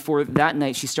 and for that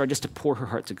night, she started just to pour her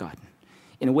heart to God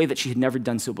in a way that she had never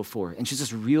done so before. And she's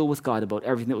just real with God about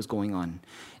everything that was going on,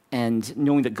 and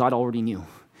knowing that God already knew.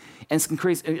 And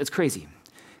it's crazy,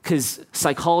 because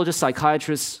psychologists,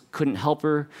 psychiatrists couldn't help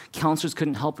her, counselors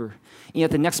couldn't help her, and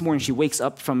yet the next morning she wakes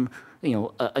up from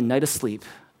a night of sleep,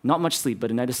 not much sleep,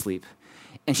 but a night of sleep,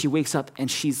 and she wakes up and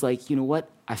she's like, you know what?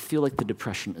 I feel like the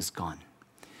depression is gone.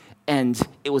 And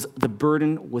the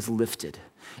burden was lifted,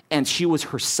 and she was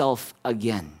herself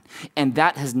again. And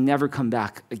that has never come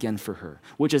back again for her,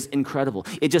 which is incredible.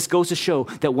 It just goes to show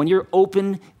that when you're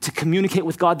open to communicate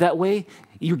with God that way,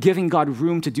 you're giving God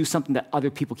room to do something that other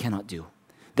people cannot do,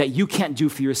 that you can't do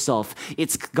for yourself.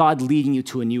 It's God leading you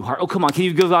to a new heart. Oh, come on, can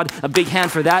you give God a big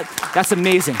hand for that? That's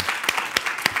amazing.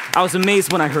 I was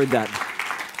amazed when I heard that.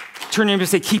 Turn to him and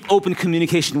say, keep open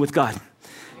communication with God.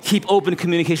 Keep open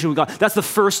communication with God. That's the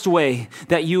first way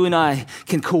that you and I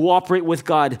can cooperate with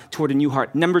God toward a new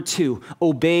heart. Number 2,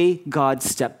 obey God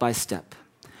step by step.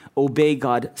 Obey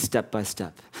God step by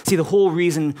step. See, the whole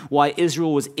reason why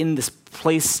Israel was in this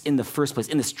place in the first place,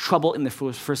 in this trouble in the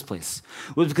first place,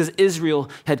 was because Israel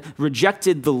had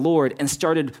rejected the Lord and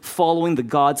started following the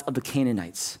gods of the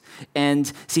Canaanites.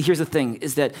 And see, here's the thing,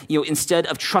 is that, instead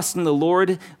of trusting the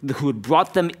Lord who had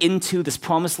brought them into this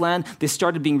promised land, they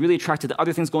started being really attracted to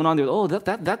other things going on. They're like, oh,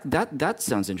 that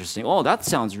sounds interesting. Oh, that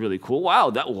sounds really cool.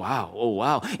 Wow. Oh,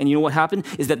 wow. And you know what happened?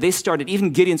 Is that they started,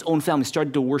 even Gideon's own family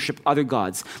started to worship other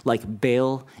gods like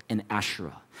Baal and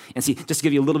Asherah. And see, just to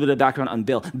give you a little bit of background on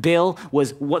Baal, Baal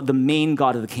was the main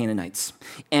god of the Canaanites.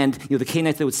 And the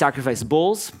Canaanites, they would sacrifice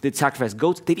bulls, they'd sacrifice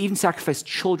goats, they'd even sacrifice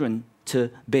children to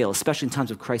Baal, especially in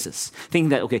times of crisis. Thinking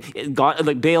that, okay, God,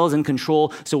 like Baal is in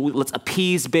control, so let's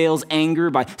appease Baal's anger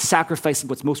by sacrificing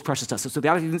what's most precious to us. So they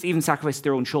even sacrificed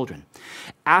their own children.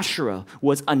 Asherah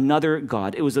was another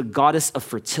god. It was a goddess of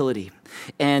fertility.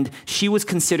 And she was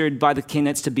considered by the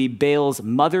Canaanites to be Baal's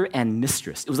mother and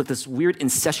mistress. It was like this weird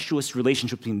incestuous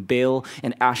relationship between Baal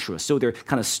and Asherah. So their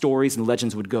kind of stories and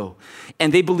legends would go.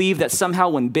 And they believed that somehow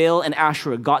when Baal and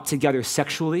Asherah got together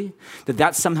sexually,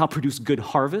 that somehow produced good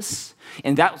harvests.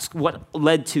 And that's what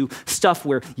led to stuff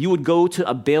where you would go to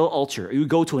a Baal altar, or you would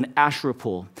go to an Asherah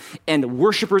pole, and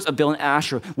worshipers of Baal and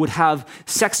Asherah would have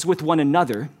sex with one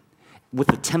another, with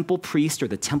the temple priest or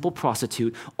the temple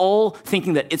prostitute, all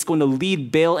thinking that it's going to lead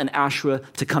Baal and Asherah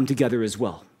to come together as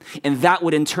well. And that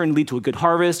would in turn lead to a good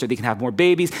harvest, or they can have more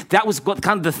babies. That was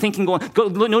kind of the thinking going.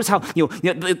 Notice how,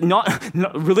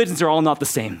 religions are all not the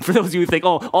same. For those of you who think,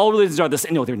 oh, all religions are the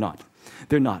same. No, they're not.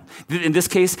 They're not. In this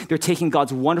case, they're taking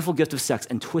God's wonderful gift of sex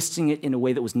and twisting it in a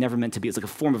way that was never meant to be. It's like a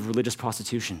form of religious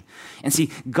prostitution. And see,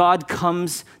 God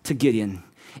comes to Gideon,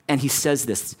 and he says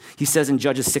this. He says in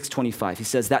Judges 6:25, he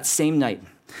says, that same night,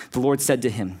 the Lord said to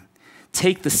him,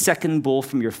 take the second bull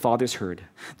from your father's herd,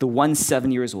 the one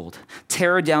 7 years old,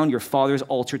 tear down your father's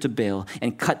altar to Baal,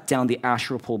 and cut down the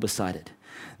Asherah pole beside it.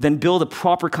 Then build a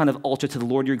proper kind of altar to the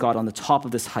Lord your God on the top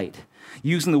of this height.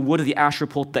 Using the wood of the Asherah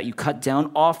pole that you cut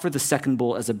down, offer the second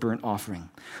bull as a burnt offering.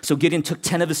 So Gideon took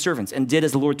 10 of his servants and did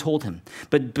as the Lord told him.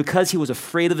 But because he was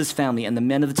afraid of his family and the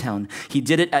men of the town, he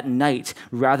did it at night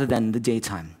rather than the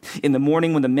daytime. In the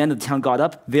morning when the men of the town got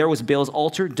up, there was Baal's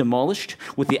altar demolished,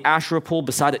 with the Asherah pole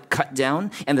beside it cut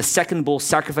down, and the second bull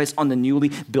sacrificed on the newly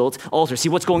built altar. See,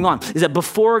 what's going on is that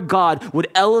before God would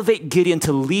elevate Gideon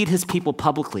to lead his people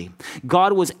publicly,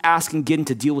 God was asking Gideon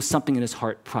to deal with something in his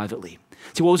heart privately.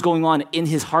 See, what was going on in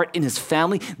his heart, in his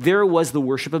family? There was the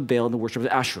worship of Baal and the worship of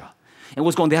Asherah. And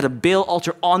what's going on? They had a Baal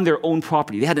altar on their own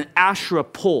property. They had an Asherah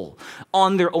pole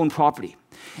on their own property.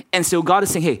 And so God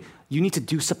is saying, hey, you need to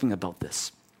do something about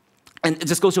this. And it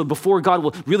just goes to before God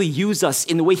will really use us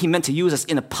in the way he meant to use us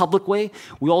in a public way,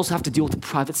 we also have to deal with the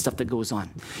private stuff that goes on.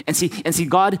 And see,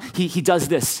 God, he does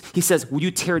this. He says, will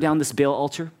you tear down this Baal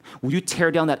altar? Will you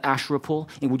tear down that Asherah pole?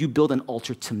 And will you build an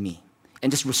altar to me?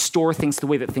 And just restore things the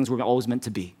way that things were always meant to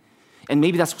be. And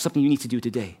maybe that's something you need to do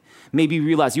today. Maybe you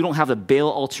realize you don't have a Baal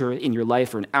altar in your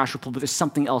life or an Asherah pole, but there's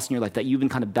something else in your life that you've been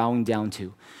kind of bowing down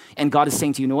to. And God is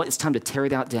saying to you, you know what? It's time to tear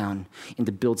that down and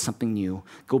to build something new.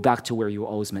 Go back to where you were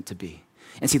always meant to be.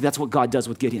 And see, that's what God does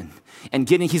with Gideon. And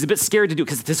Gideon, he's a bit scared to do it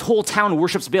because his whole town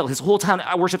worships Baal. His whole town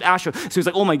worships Asherah. So he's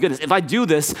like, oh my goodness, if I do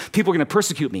this, people are going to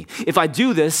persecute me. If I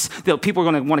do this, people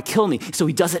are going to want to kill me. So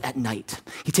he does it at night.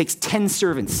 He takes 10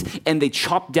 servants and they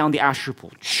chop down the Asherah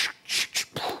pole.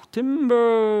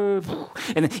 Timber.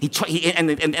 And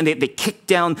then they kick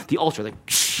down the altar.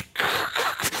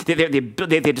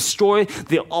 They destroy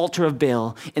the altar of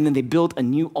Baal, and then they build a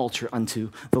new altar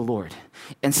unto the Lord.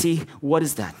 And see, what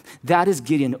is that? That is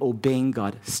Gideon obeying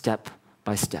God step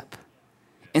by step.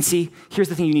 And see, here's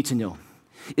the thing you need to know,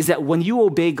 is that when you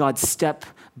obey God step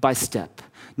by step,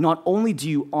 not only do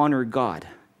you honor God,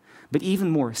 but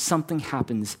even more, something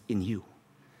happens in you.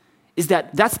 Is I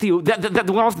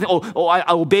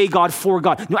obey God for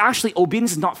God. No, actually,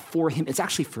 obedience is not for him. It's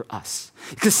actually for us.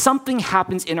 Because something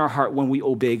happens in our heart when we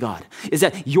obey God. Is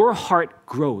that your heart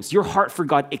grows. Your heart for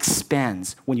God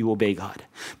expands when you obey God.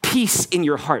 Peace in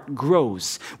your heart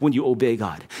grows when you obey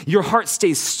God. Your heart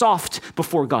stays soft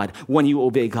before God when you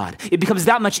obey God. It becomes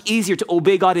that much easier to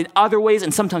obey God in other ways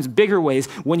and sometimes bigger ways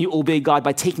when you obey God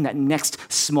by taking that next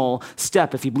small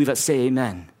step. If you believe that, say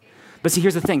amen. But see,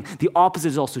 here's the thing. The opposite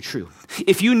is also true.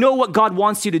 If you know what God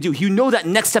wants you to do, you know that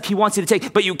next step he wants you to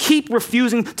take, but you keep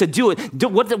refusing to do it,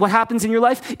 what happens in your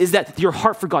life is that your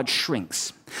heart for God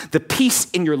shrinks. The peace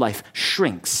in your life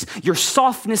shrinks. Your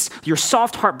softness, your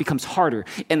soft heart becomes harder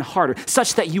and harder,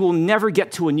 such that you will never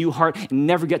get to a new heart and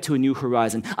never get to a new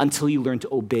horizon until you learn to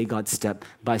obey God step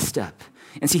by step.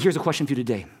 And see, here's a question for you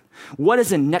today. What is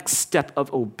the next step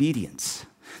of obedience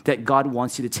that God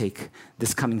wants you to take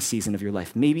this coming season of your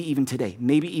life? Maybe even today,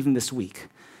 maybe even this week.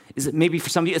 Is it maybe for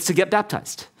somebody, it's to get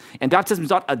baptized. And baptism is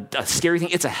not a scary thing,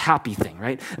 it's a happy thing,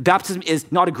 right? Baptism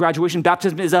is not a graduation,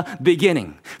 baptism is a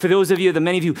beginning. For those of you,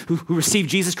 many of you who receive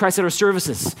Jesus Christ at our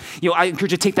services, I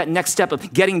encourage you to take that next step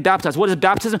of getting baptized. What is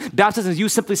baptism? Baptism is you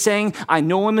simply saying, I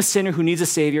know I'm a sinner who needs a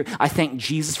savior. I thank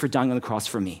Jesus for dying on the cross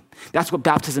for me. That's what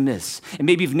baptism is. And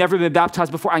maybe you've never been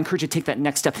baptized before, I encourage you to take that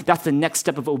next step. That's the next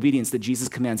step of obedience that Jesus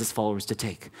commands his followers to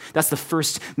take. That's the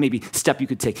first maybe step you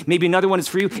could take. Maybe another one is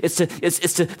for you, it's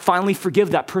to finally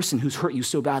forgive that person who's hurt you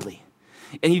so badly.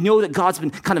 And you know that God's been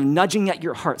kind of nudging at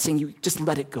your heart, saying, you just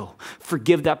let it go.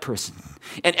 Forgive that person.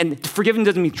 And forgiving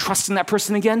doesn't mean trusting that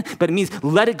person again, but it means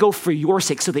let it go for your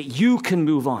sake so that you can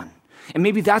move on. And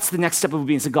maybe that's the next step of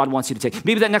obedience that God wants you to take.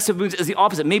 Maybe that next step of obedience is the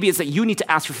opposite. Maybe it's that you need to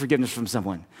ask for forgiveness from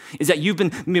someone. Is that you've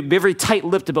been very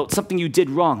tight-lipped about something you did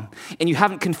wrong, and you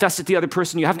haven't confessed it to the other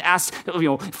person. You haven't asked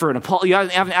for an apology. You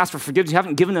haven't asked for forgiveness. You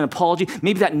haven't given an apology.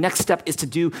 Maybe that next step is to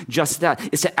do just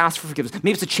that, is to ask for forgiveness.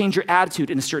 Maybe it's to change your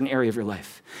attitude in a certain area of your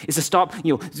life. It's to stop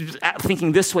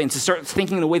thinking this way and to start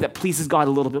thinking in a way that pleases God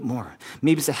a little bit more.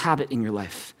 Maybe it's a habit in your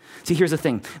life. See, here's the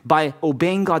thing. By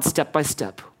obeying God step by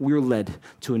step, we're led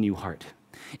to a new heart.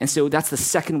 And so that's the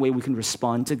second way we can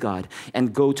respond to God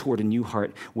and go toward a new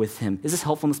heart with him. Is this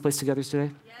helpful in this place together today?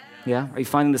 Yeah? Are you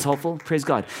finding this helpful? Praise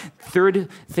God. Third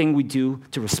thing we do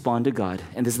to respond to God,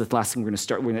 and this is the last thing we're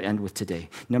going to end with today.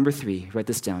 Number 3, write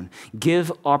this down.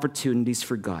 Give opportunities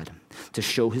for God to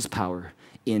show his power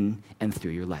in and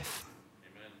through your life.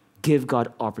 Amen. Give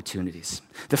God opportunities.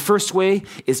 The first way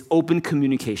is open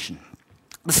communication.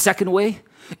 The second way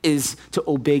is to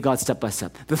obey God step by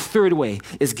step. The third way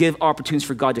is give opportunities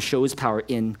for God to show his power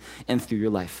in and through your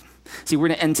life. See, we're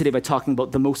going to end today by talking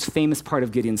about the most famous part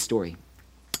of Gideon's story.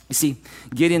 You see,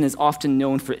 Gideon is often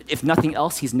known for, if nothing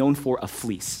else, he's known for a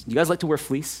fleece. Do you guys like to wear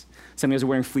fleece? Some of you guys are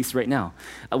wearing fleece right now.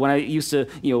 When I used to,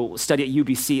 study at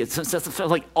UBC, it felt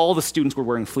like all the students were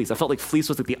wearing fleece. I felt like fleece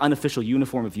was like the unofficial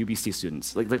uniform of UBC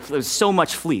students. Like there's so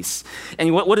much fleece.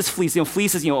 And what is fleece?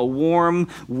 Fleece is a warm,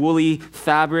 woolly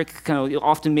fabric, kind of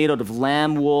often made out of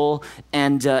lamb wool.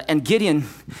 And Gideon,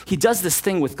 he does this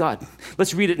thing with God.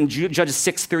 Let's read it in Judges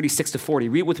 6:36-40.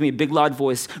 Read it with me, a big loud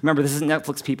voice. Remember, this isn't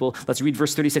Netflix, people. Let's read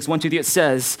verse 36. 1, 2, 3. It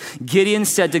says, Gideon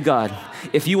said to God,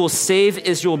 if you will save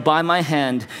Israel by my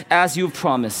hand, as you have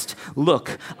promised,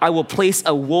 look, I will place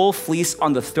a wool fleece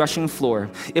on the threshing floor.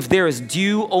 If there is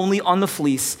dew only on the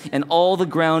fleece and all the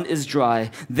ground is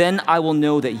dry, then I will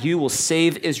know that you will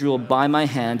save Israel by my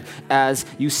hand, as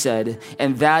you said.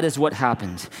 And that is what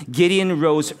happened. Gideon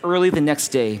rose early the next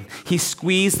day. He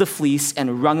squeezed the fleece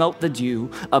and wrung out the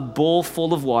dew, a bowl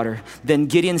full of water. Then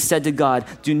Gideon said to God,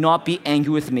 do not be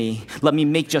angry with me. Let me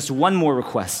make just one more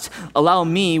request. Allow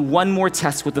me one more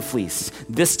test with the fleece.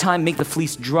 This time make the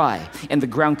fleece dry and the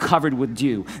ground covered with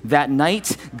dew. That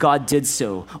night, God did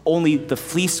so. Only the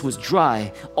fleece was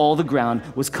dry. All the ground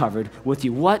was covered with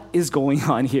dew. What is going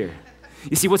on here?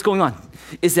 You see, what's going on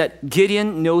is that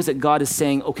Gideon knows that God is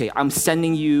saying, okay, I'm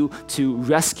sending you to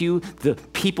rescue the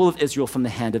people of Israel from the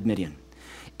hand of Midian.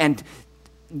 And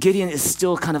Gideon is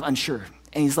still kind of unsure.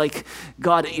 And he's like,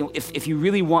 God, if you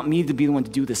really want me to be the one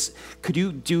to do this, could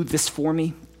you do this for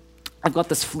me? I've got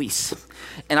this fleece,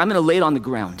 and I'm going to lay it on the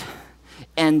ground.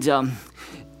 And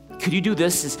could you do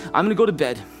this? I'm going to go to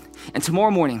bed, and tomorrow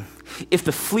morning, if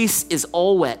the fleece is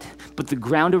all wet, but the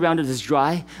ground around it is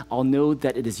dry, I'll know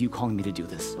that it is you calling me to do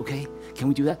this, okay? Can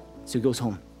we do that? So he goes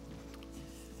home.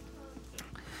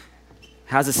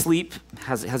 Has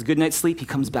a good night's sleep, he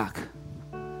comes back.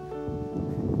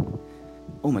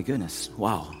 Oh my goodness,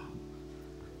 wow.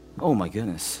 Oh my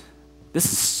goodness. This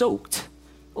is soaked.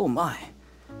 Oh my.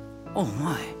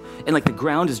 And like the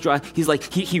ground is dry. He's like,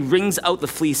 he wrings out the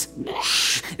fleece.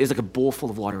 There's like a bowl full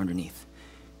of water underneath.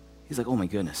 He's like, oh my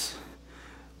goodness.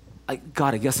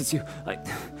 God, I guess it's you.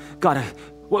 God,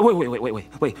 wait.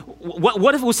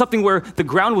 What if it was something where the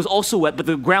ground was also wet, but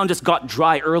the ground just got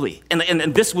dry early, and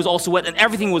this was also wet, and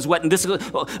everything was wet, and this,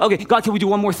 okay, God, can we do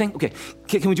one more thing? Okay,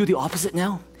 can we do the opposite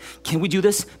now? Can we do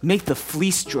this? Make the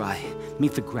fleece dry,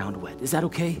 make the ground wet. Is that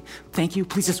okay? Thank you.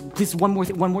 Please one more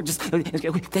thing,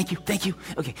 okay, thank you.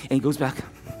 Okay, and he goes back.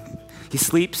 He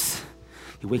sleeps.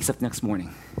 He wakes up next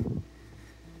morning,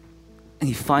 and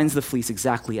he finds the fleece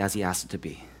exactly as he asked it to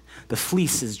be. The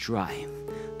fleece is dry.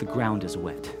 The ground is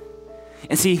wet.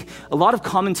 And see, a lot of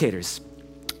commentators,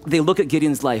 they look at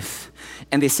Gideon's life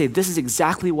and they say, this is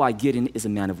exactly why Gideon is a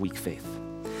man of weak faith.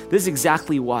 This is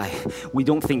exactly why we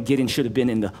don't think Gideon should have been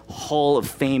in the Hall of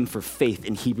Fame for faith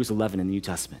in Hebrews 11 in the New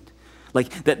Testament.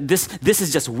 Like that this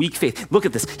is just weak faith. Look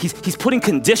at this. He's putting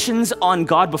conditions on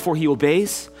God before he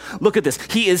obeys. Look at this.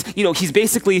 He's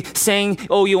basically saying,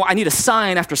 I need a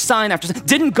sign after sign after sign.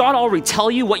 Didn't God already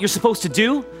tell you what you're supposed to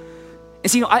do? And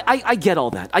see, I get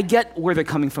all that. I get where they're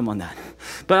coming from on that.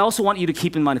 But I also want you to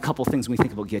keep in mind a couple of things when we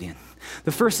think about Gideon.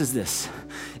 The first is this,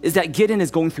 is that Gideon is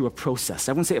going through a process.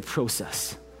 I wouldn't say a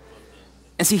process.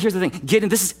 And see, here's the thing. Gideon,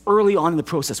 this is early on in the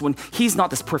process when he's not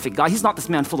this perfect guy. He's not this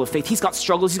man full of faith. He's got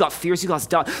struggles. He's got fears. He's got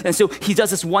doubt. And so he does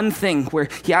this one thing where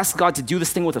he asks God to do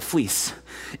this thing with a fleece.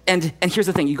 And here's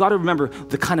the thing. You got to remember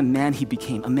the kind of man he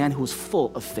became, a man who was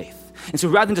full of faith. And so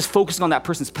rather than just focusing on that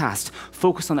person's past,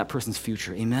 focus on that person's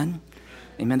future. Amen?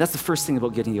 Amen. That's the first thing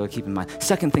about Gideon you got to keep in mind.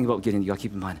 Second thing about Gideon you got to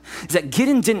keep in mind is that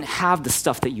Gideon didn't have the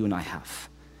stuff that you and I have.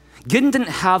 Gideon didn't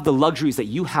have the luxuries that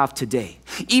you have today.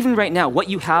 Even right now,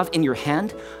 what you have in your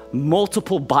hand,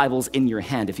 multiple Bibles in your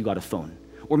hand if you got a phone,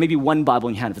 or maybe one Bible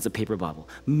in your hand if it's a paper Bible,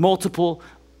 multiple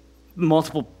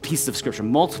pieces of scripture,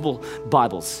 multiple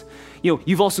Bibles.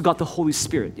 You've also got the Holy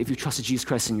Spirit if you trusted Jesus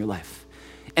Christ in your life.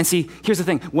 And see, here's the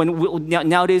thing.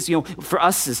 Nowadays, for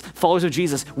us as followers of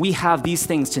Jesus, we have these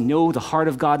things to know the heart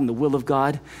of God and the will of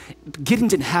God. Gideon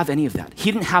didn't have any of that.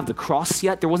 He didn't have the cross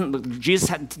yet. It would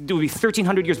be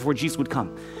 1,300 years before Jesus would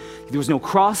come. There was no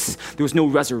cross. There was no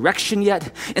resurrection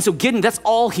yet. And so Gideon, that's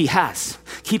all he has.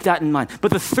 Keep that in mind.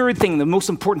 But the third thing, the most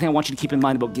important thing I want you to keep in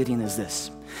mind about Gideon is this.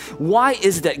 Why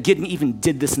is it that Gideon even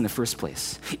did this in the first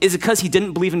place? Is it because he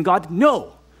didn't believe in God?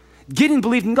 No. Gideon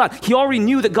believed in God. He already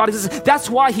knew that God existed. That's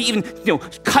why he even,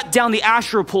 cut down the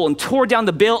Asherah pole and tore down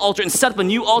the Baal altar and set up a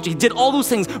new altar. He did all those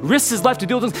things, risked his life to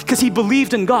do those things because he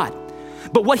believed in God.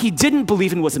 But what he didn't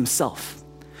believe in was himself.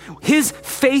 His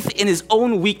faith in his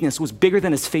own weakness was bigger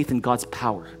than his faith in God's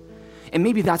power. And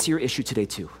maybe that's your issue today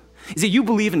too, is that you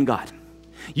believe in God.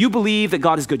 You believe that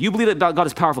God is good. You believe that God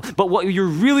is powerful. But what you're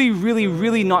really, really,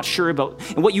 really not sure about,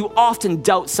 and what you often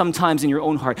doubt sometimes in your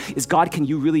own heart, is God, can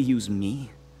you really use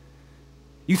me?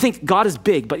 You think God is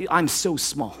big, but I'm so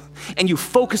small. And you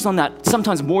focus on that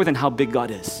sometimes more than how big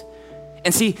God is.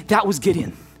 And see, that was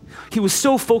Gideon. He was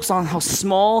so focused on how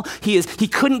small he is. He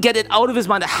couldn't get it out of his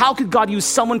mind. How could God use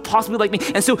someone possibly like me?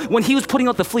 And so when he was putting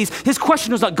out the fleece, his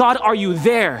question was not, God, are you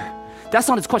there? That's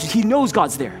not his question. He knows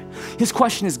God's there. His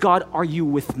question is, God, are you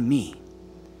with me?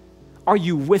 Are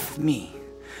you with me?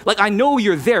 Like, I know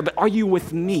you're there, but are you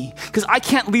with me? Because I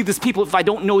can't lead this people if I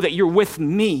don't know that you're with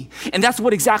me. And that's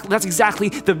exactly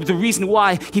the reason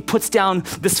why he puts down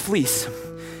this fleece.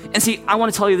 And see, I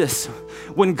want to tell you this.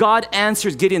 When God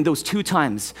answers Gideon those 2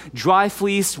 times, dry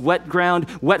fleece, wet ground,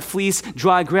 wet fleece,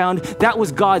 dry ground, that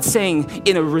was God saying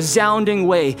in a resounding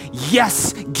way,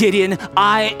 yes, Gideon,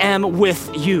 I am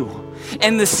with you.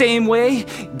 And the same way,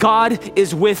 God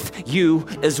is with you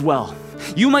as well.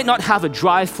 You might not have a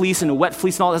dry fleece and a wet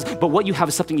fleece and all this, but what you have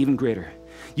is something even greater.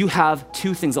 You have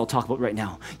 2 things I'll talk about right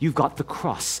now. You've got the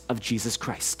cross of Jesus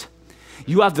Christ.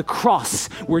 You have the cross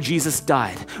where Jesus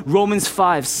died. Romans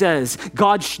 5 says,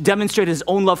 God demonstrated his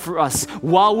own love for us.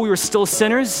 While we were still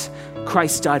sinners,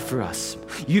 Christ died for us.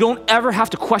 You don't ever have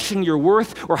to question your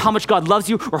worth or how much God loves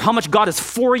you or how much God is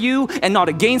for you and not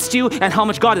against you and how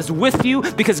much God is with you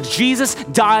because Jesus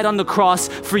died on the cross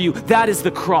for you. That is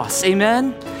the cross.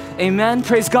 Amen? Amen.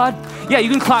 Praise God. Yeah, you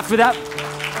can clap for that.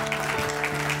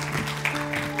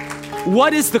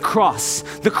 What is the cross?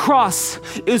 The cross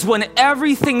is when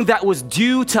everything that was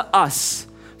due to us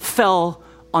fell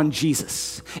on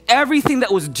Jesus. Everything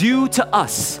that was due to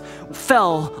us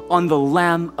fell on the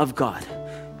Lamb of God.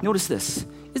 Notice this.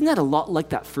 Isn't that a lot like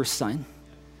that first sign?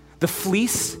 The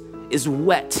fleece is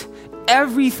wet.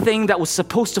 Everything that was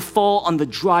supposed to fall on the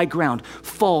dry ground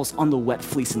falls on the wet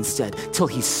fleece instead till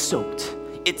he's soaked.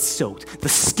 It's soaked. The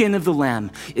skin of the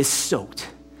lamb is soaked.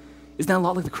 Isn't that a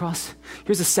lot like the cross?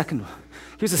 Here's a second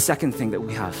thing that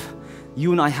we have.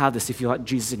 You and I have this if you have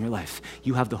Jesus in your life.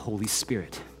 You have the Holy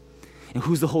Spirit. And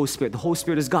who's the Holy Spirit? The Holy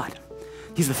Spirit is God.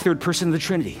 He's the third person of the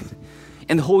Trinity.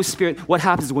 And the Holy Spirit, what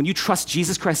happens is when you trust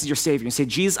Jesus Christ as your Savior and say,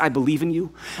 Jesus, I believe in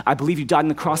you. I believe you died on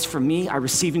the cross for me. I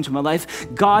receive you into my life.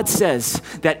 God says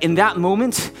that in that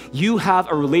moment, you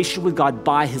have a relationship with God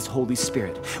by his Holy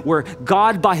Spirit, where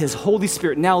God by his Holy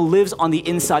Spirit now lives on the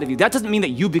inside of you. That doesn't mean that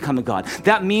you become a God.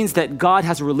 That means that God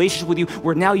has a relationship with you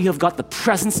where now you have got the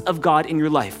presence of God in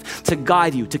your life to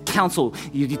guide you, to counsel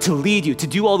you, to lead you, to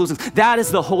do all those things. That is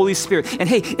the Holy Spirit. And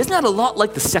hey, isn't that a lot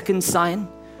like the second sign?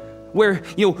 Where,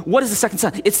 what is the second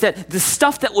sign? It's that the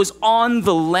stuff that was on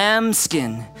the lamb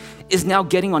skin is now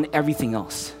getting on everything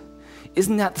else.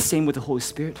 Isn't that the same with the Holy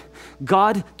Spirit?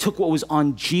 God took what was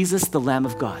on Jesus, the Lamb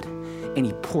of God, and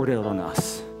he poured it out on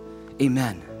us.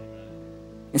 Amen.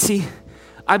 And see,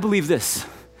 I believe this,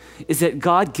 is that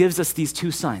God gives us these 2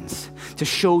 signs to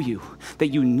show you that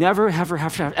you never, ever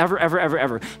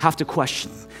have to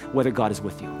question whether God is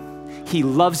with you. He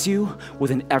loves you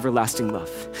with an everlasting love.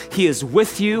 He is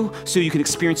with you so you can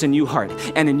experience a new heart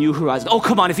and a new horizon. Oh,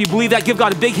 come on. If you believe that, give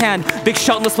God a big hand, big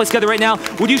shout in this place together right now.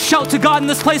 Would you shout to God in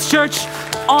this place, church?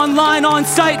 Online, on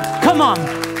site. Come on.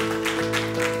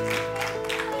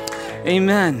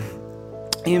 Amen.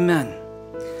 Amen.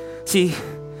 See,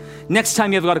 next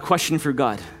time you have got a question for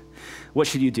God, what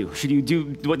should you do? Should you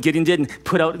do what Gideon did and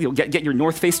put out, get your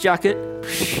North Face jacket?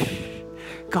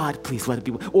 God, please let it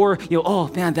be. Or, oh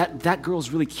man, that girl's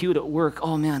really cute at work.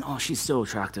 Oh man, oh, she's so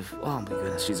attractive. Oh my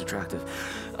goodness, she's attractive.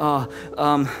 Oh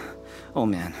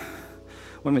man,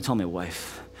 what am I telling my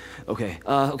wife? Okay,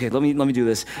 let me do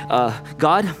this.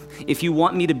 God, if you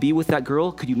want me to be with that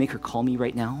girl, could you make her call me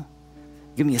right now?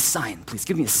 Give me a sign, please,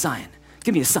 give me a sign.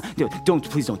 Give me a sign.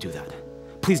 Please don't do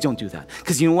that. Please don't do that.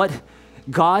 Because you know what?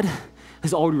 God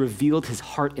has already revealed his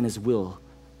heart and his will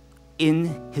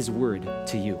in his word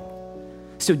to you.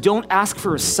 So don't ask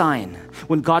for a sign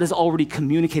when God has already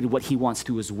communicated what he wants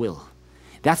through his will.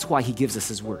 That's why he gives us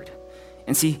his word.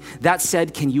 And see, that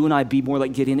said, can you and I be more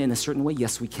like Gideon in a certain way?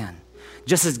 Yes, we can.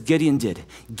 Just as Gideon did,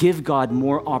 give God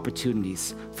more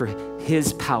opportunities for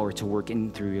his power to work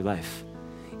in through your life.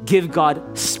 Give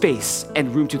God space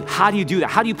and room to. How do you do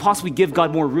that? How do you possibly give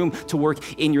God more room to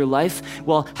work in your life?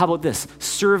 Well, how about this?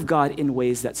 Serve God in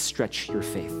ways that stretch your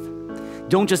faith.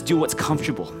 Don't just do what's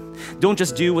comfortable. Don't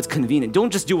just do what's convenient.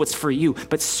 Don't just do what's for you,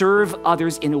 but serve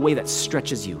others in a way that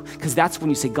stretches you. Because that's when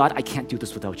you say, God, I can't do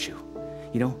this without you.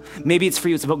 Maybe it's for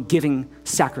you, it's about giving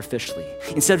sacrificially.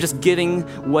 Instead of just giving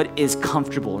what is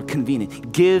comfortable or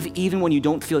convenient, give even when you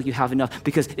don't feel like you have enough,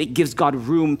 because it gives God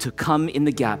room to come in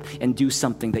the gap and do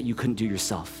something that you couldn't do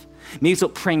yourself. Maybe it's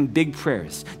about praying big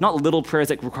prayers, not little prayers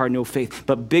that require no faith,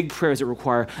 but big prayers that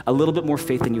require a little bit more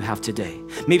faith than you have today.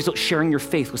 Maybe it's about sharing your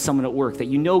faith with someone at work that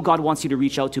you know God wants you to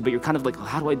reach out to, but you're kind of like,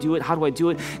 how do I do it? How do I do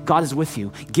it? God is with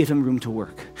you. Give him room to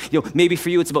work. Maybe for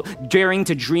you, it's about daring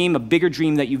to dream a bigger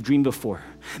dream that you've dreamed before.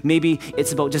 Maybe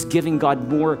it's about just giving God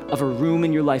more of a room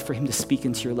in your life for him to speak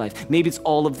into your life. Maybe it's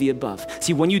all of the above.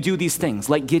 See, when you do these things,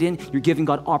 like Gideon, you're giving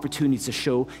God opportunities to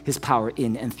show his power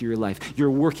in and through your life.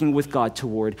 You're working with God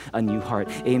toward a new heart.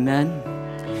 Amen?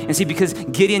 And see, because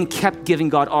Gideon kept giving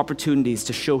God opportunities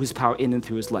to show his power in and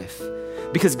through his life.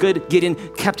 Because Gideon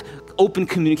kept open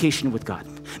communication with God.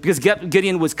 Because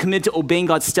Gideon was committed to obeying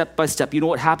God step by step. You know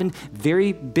what happened?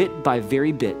 Very bit by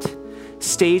very bit,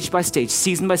 stage by stage,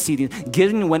 season by season,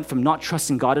 Gideon went from not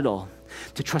trusting God at all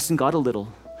to trusting God a little,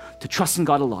 to trusting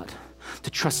God a lot,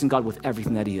 to trusting God with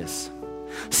everything that he is.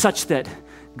 Such that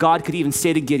God could even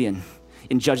say to Gideon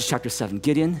in Judges chapter 7,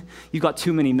 Gideon, you've got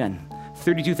too many men.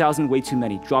 32,000, way too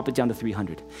many. Drop it down to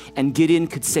 300. And Gideon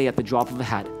could say at the drop of a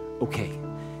hat, okay,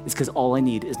 it's because all I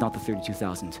need is not the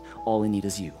 32,000. All I need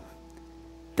is you.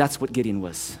 That's what Gideon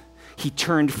was. He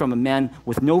turned from a man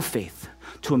with no faith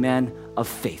to a man of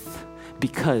faith,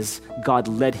 because God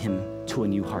led him to a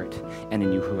new heart and a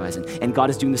new horizon. And God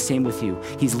is doing the same with you.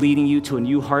 He's leading you to a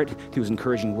new heart through his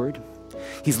encouraging word.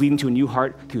 He's leading to a new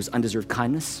heart through his undeserved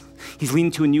kindness. He's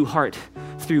leading to a new heart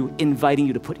through inviting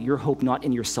you to put your hope not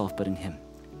in yourself, but in him.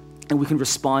 And we can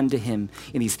respond to him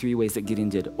in these three ways that Gideon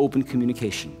did: open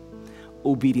communication,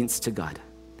 obedience to God,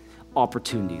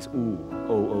 opportunities.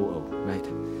 Right?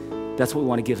 That's what we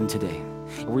want to give him today.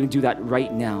 And we're going to do that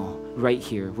right now, right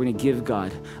here. We're going to give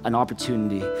God an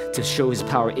opportunity to show his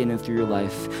power in and through your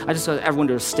life. I just want everyone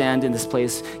to stand in this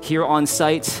place, here on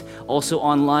site, also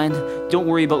online. Don't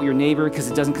worry about your neighbor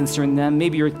because it doesn't concern them.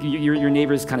 Maybe your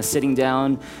neighbor is kind of sitting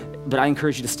down, but I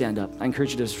encourage you to stand up. I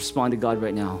encourage you to respond to God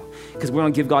right now, because we're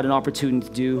going to give God an opportunity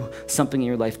to do something in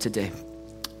your life today.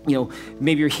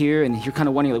 Maybe you're here and you're kind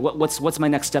of wondering, like, what's my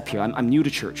next step here? I'm new to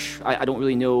church. I don't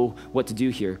really know what to do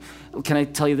here. Can I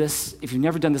tell you this? If you've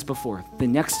never done this before, the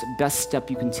next best step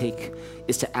you can take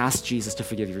is to ask Jesus to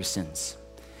forgive your sins,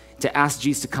 to ask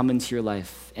Jesus to come into your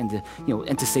life and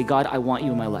to say, God, I want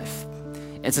you in my life.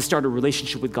 And to start a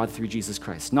relationship with God through Jesus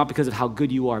Christ, not because of how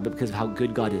good you are, but because of how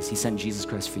good God is. He sent Jesus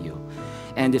Christ for you.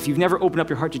 And if you've never opened up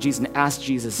your heart to Jesus and asked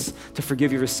Jesus to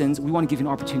forgive you your sins, we want to give you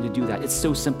an opportunity to do that. It's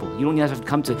so simple. You don't have to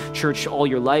come to church all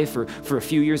your life or for a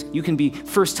few years. You can be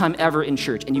first time ever in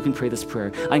church and you can pray this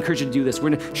prayer. I encourage you to do this.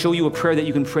 We're going to show you a prayer that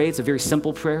you can pray. It's a very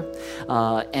simple prayer.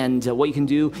 What you can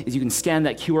do is you can scan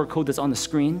that QR code that's on the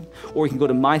screen, or you can go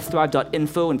to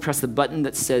mythrive.info and press the button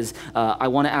that says, I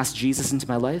want to ask Jesus into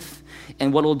my life.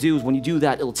 And what it'll do is when you do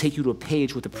that, it'll take you to a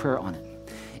page with a prayer on it.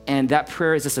 And that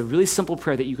prayer is just a really simple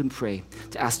prayer that you can pray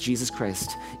to ask Jesus Christ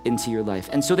into your life.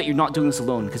 And so that you're not doing this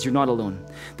alone, because you're not alone.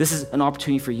 This is an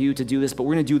opportunity for you to do this, but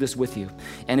we're going to do this with you.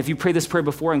 And if you prayed this prayer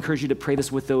before, I encourage you to pray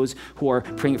this with those who are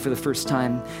praying it for the first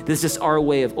time. This is just our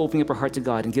way of opening up our heart to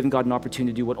God and giving God an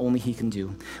opportunity to do what only he can do.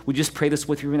 Would you just pray this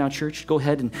with you right now, church? Go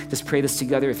ahead and just pray this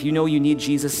together. If you know you need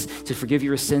Jesus to forgive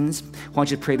your sins, why don't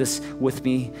you pray this with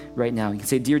me right now? You can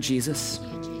say, Dear Jesus,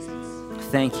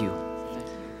 thank you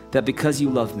that because you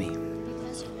love me,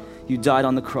 you died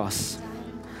on the cross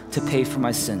to pay for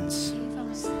my sins.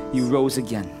 You rose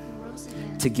again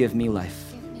to give me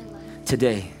life.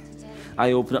 Today,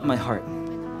 I open up my heart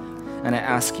and I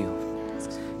ask you,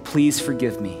 please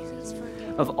forgive me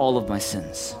of all of my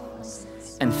sins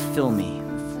and fill me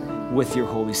with your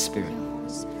Holy Spirit.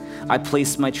 I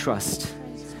place my trust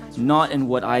not in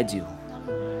what I do,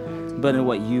 but in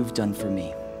what you've done for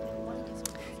me.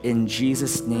 In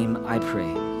Jesus' name I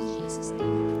pray.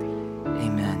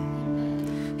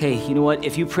 Amen. Hey, you know what?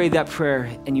 If you prayed that prayer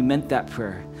and you meant that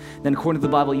prayer, then according to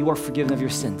the Bible, you are forgiven of your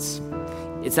sins.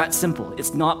 It's that simple.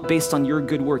 It's not based on your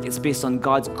good work. It's based on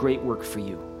God's great work for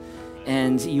you.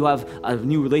 And you have a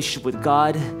new relationship with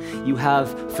God. You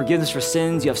have forgiveness for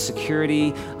sins. You have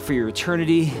security for your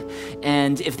eternity.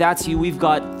 And if that's you, we've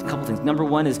got a couple things. Number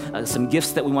one is some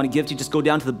gifts that we want to give to you. Just go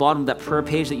down to the bottom of that prayer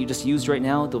page that you just used right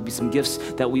now. There'll be some gifts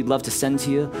that we'd love to send to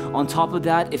you. On top of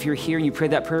that, if you're here and you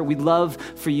prayed that prayer, we'd love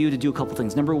for you to do a couple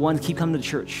things. Number one, keep coming to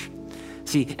church.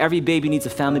 See, every baby needs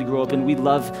a family to grow up in. We'd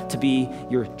love to be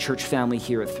your church family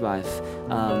here at Thrive.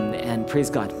 And praise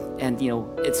God. And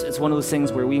it's one of those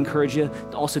things where we encourage you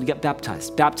also to get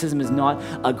baptized. Baptism is not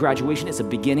a graduation, it's a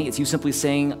beginning. It's you simply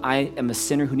saying, I am a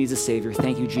sinner who needs a savior.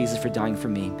 Thank you, Jesus, for dying for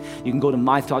me. You can go to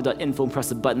mythrive.info and press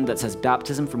the button that says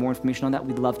baptism for more information on that.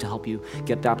 We'd love to help you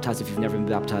get baptized if you've never been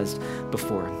baptized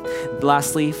before.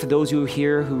 Lastly, for those who are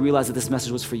here who realize that this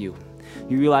message was for you,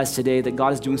 You realize today that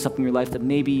God is doing something in your life that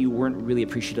maybe you weren't really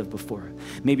appreciative before.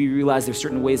 Maybe you realize there's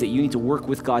certain ways that you need to work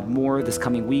with God more this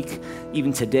coming week,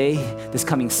 even today, this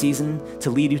coming season, to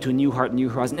lead you to a new heart, new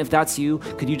horizon. If that's you,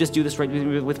 could you just do this right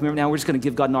with me right now? We're just going to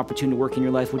give God an opportunity to work in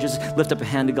your life. We'll just lift up a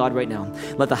hand to God right now.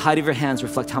 Let the height of your hands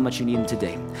reflect how much you need Him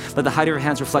today. Let the height of your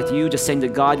hands reflect you just saying to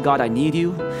God, God, I need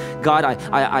you. God,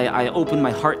 I open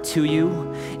my heart to you.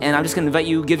 And I'm just going to invite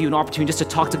you, give you an opportunity just to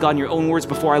talk to God in your own words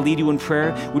before I lead you in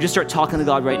prayer. We'll just start talking to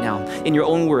God right now in your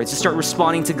own words. Just start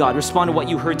responding to God. Respond to what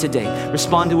you heard today.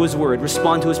 Respond to His word.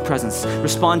 Respond to His presence.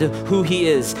 Respond to who He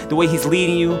is, the way He's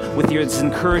leading you with His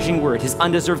encouraging word, His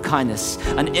undeserved kindness,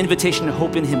 an invitation to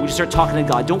hope in Him. We just start talking to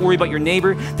God. Don't worry about your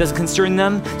neighbor. It doesn't concern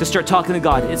them. Just start talking to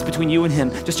God. It's between you and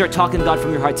Him. Just start talking to God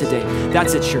from your heart today.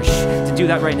 That's it, church. To do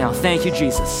that right now. Thank you,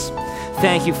 Jesus.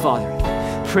 Thank you, Father.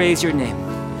 Praise your name.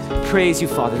 Praise you,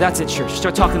 Father. That's it, church.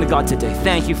 Start talking to God today.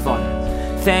 Thank you,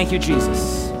 Father. Thank you,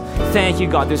 Jesus. Thank you,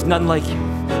 God. There's none like you.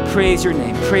 Praise your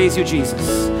name. Praise you,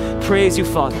 Jesus. Praise you,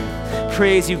 Father.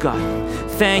 Praise you, God.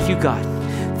 Thank you, God.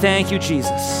 Thank you,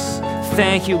 Jesus.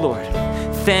 Thank you, Lord.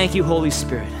 Thank you, Holy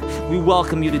Spirit. We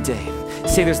welcome you today.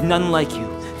 Say there's none like you.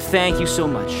 Thank you so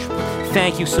much.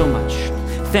 Thank you so much.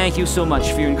 Thank you so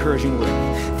much for your encouraging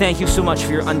word. Thank you so much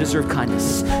for your undeserved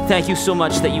kindness. Thank you so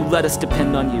much that you let us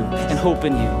depend on you and hope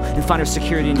in you and find our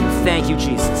security in you. Thank you,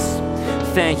 Jesus.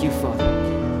 Thank you, Father.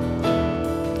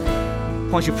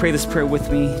 Why don't you pray this prayer with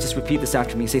me? Just repeat this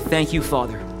after me. Say, thank you,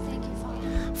 Father,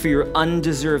 for your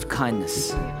undeserved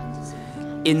kindness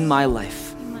in my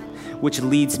life, which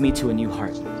leads me to a new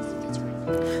heart.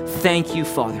 Thank you,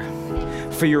 Father,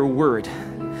 for your word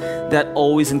that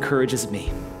always encourages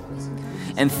me.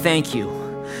 And thank you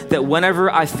that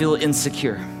whenever I feel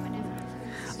insecure,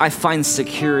 I find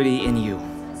security in you.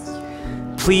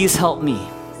 Please help me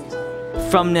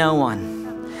from now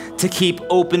on to keep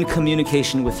open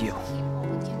communication with you,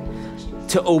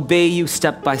 to obey you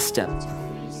step by step,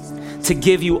 to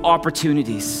give you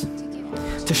opportunities,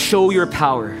 to show your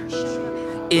power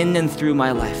in and through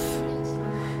my life.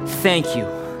 Thank you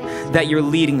that you're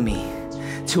leading me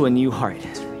to a new heart.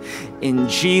 In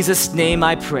Jesus' name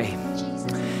I pray.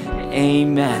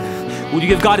 Amen. Would you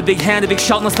give God a big hand, a big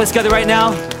shout, and let's play together right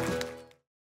now?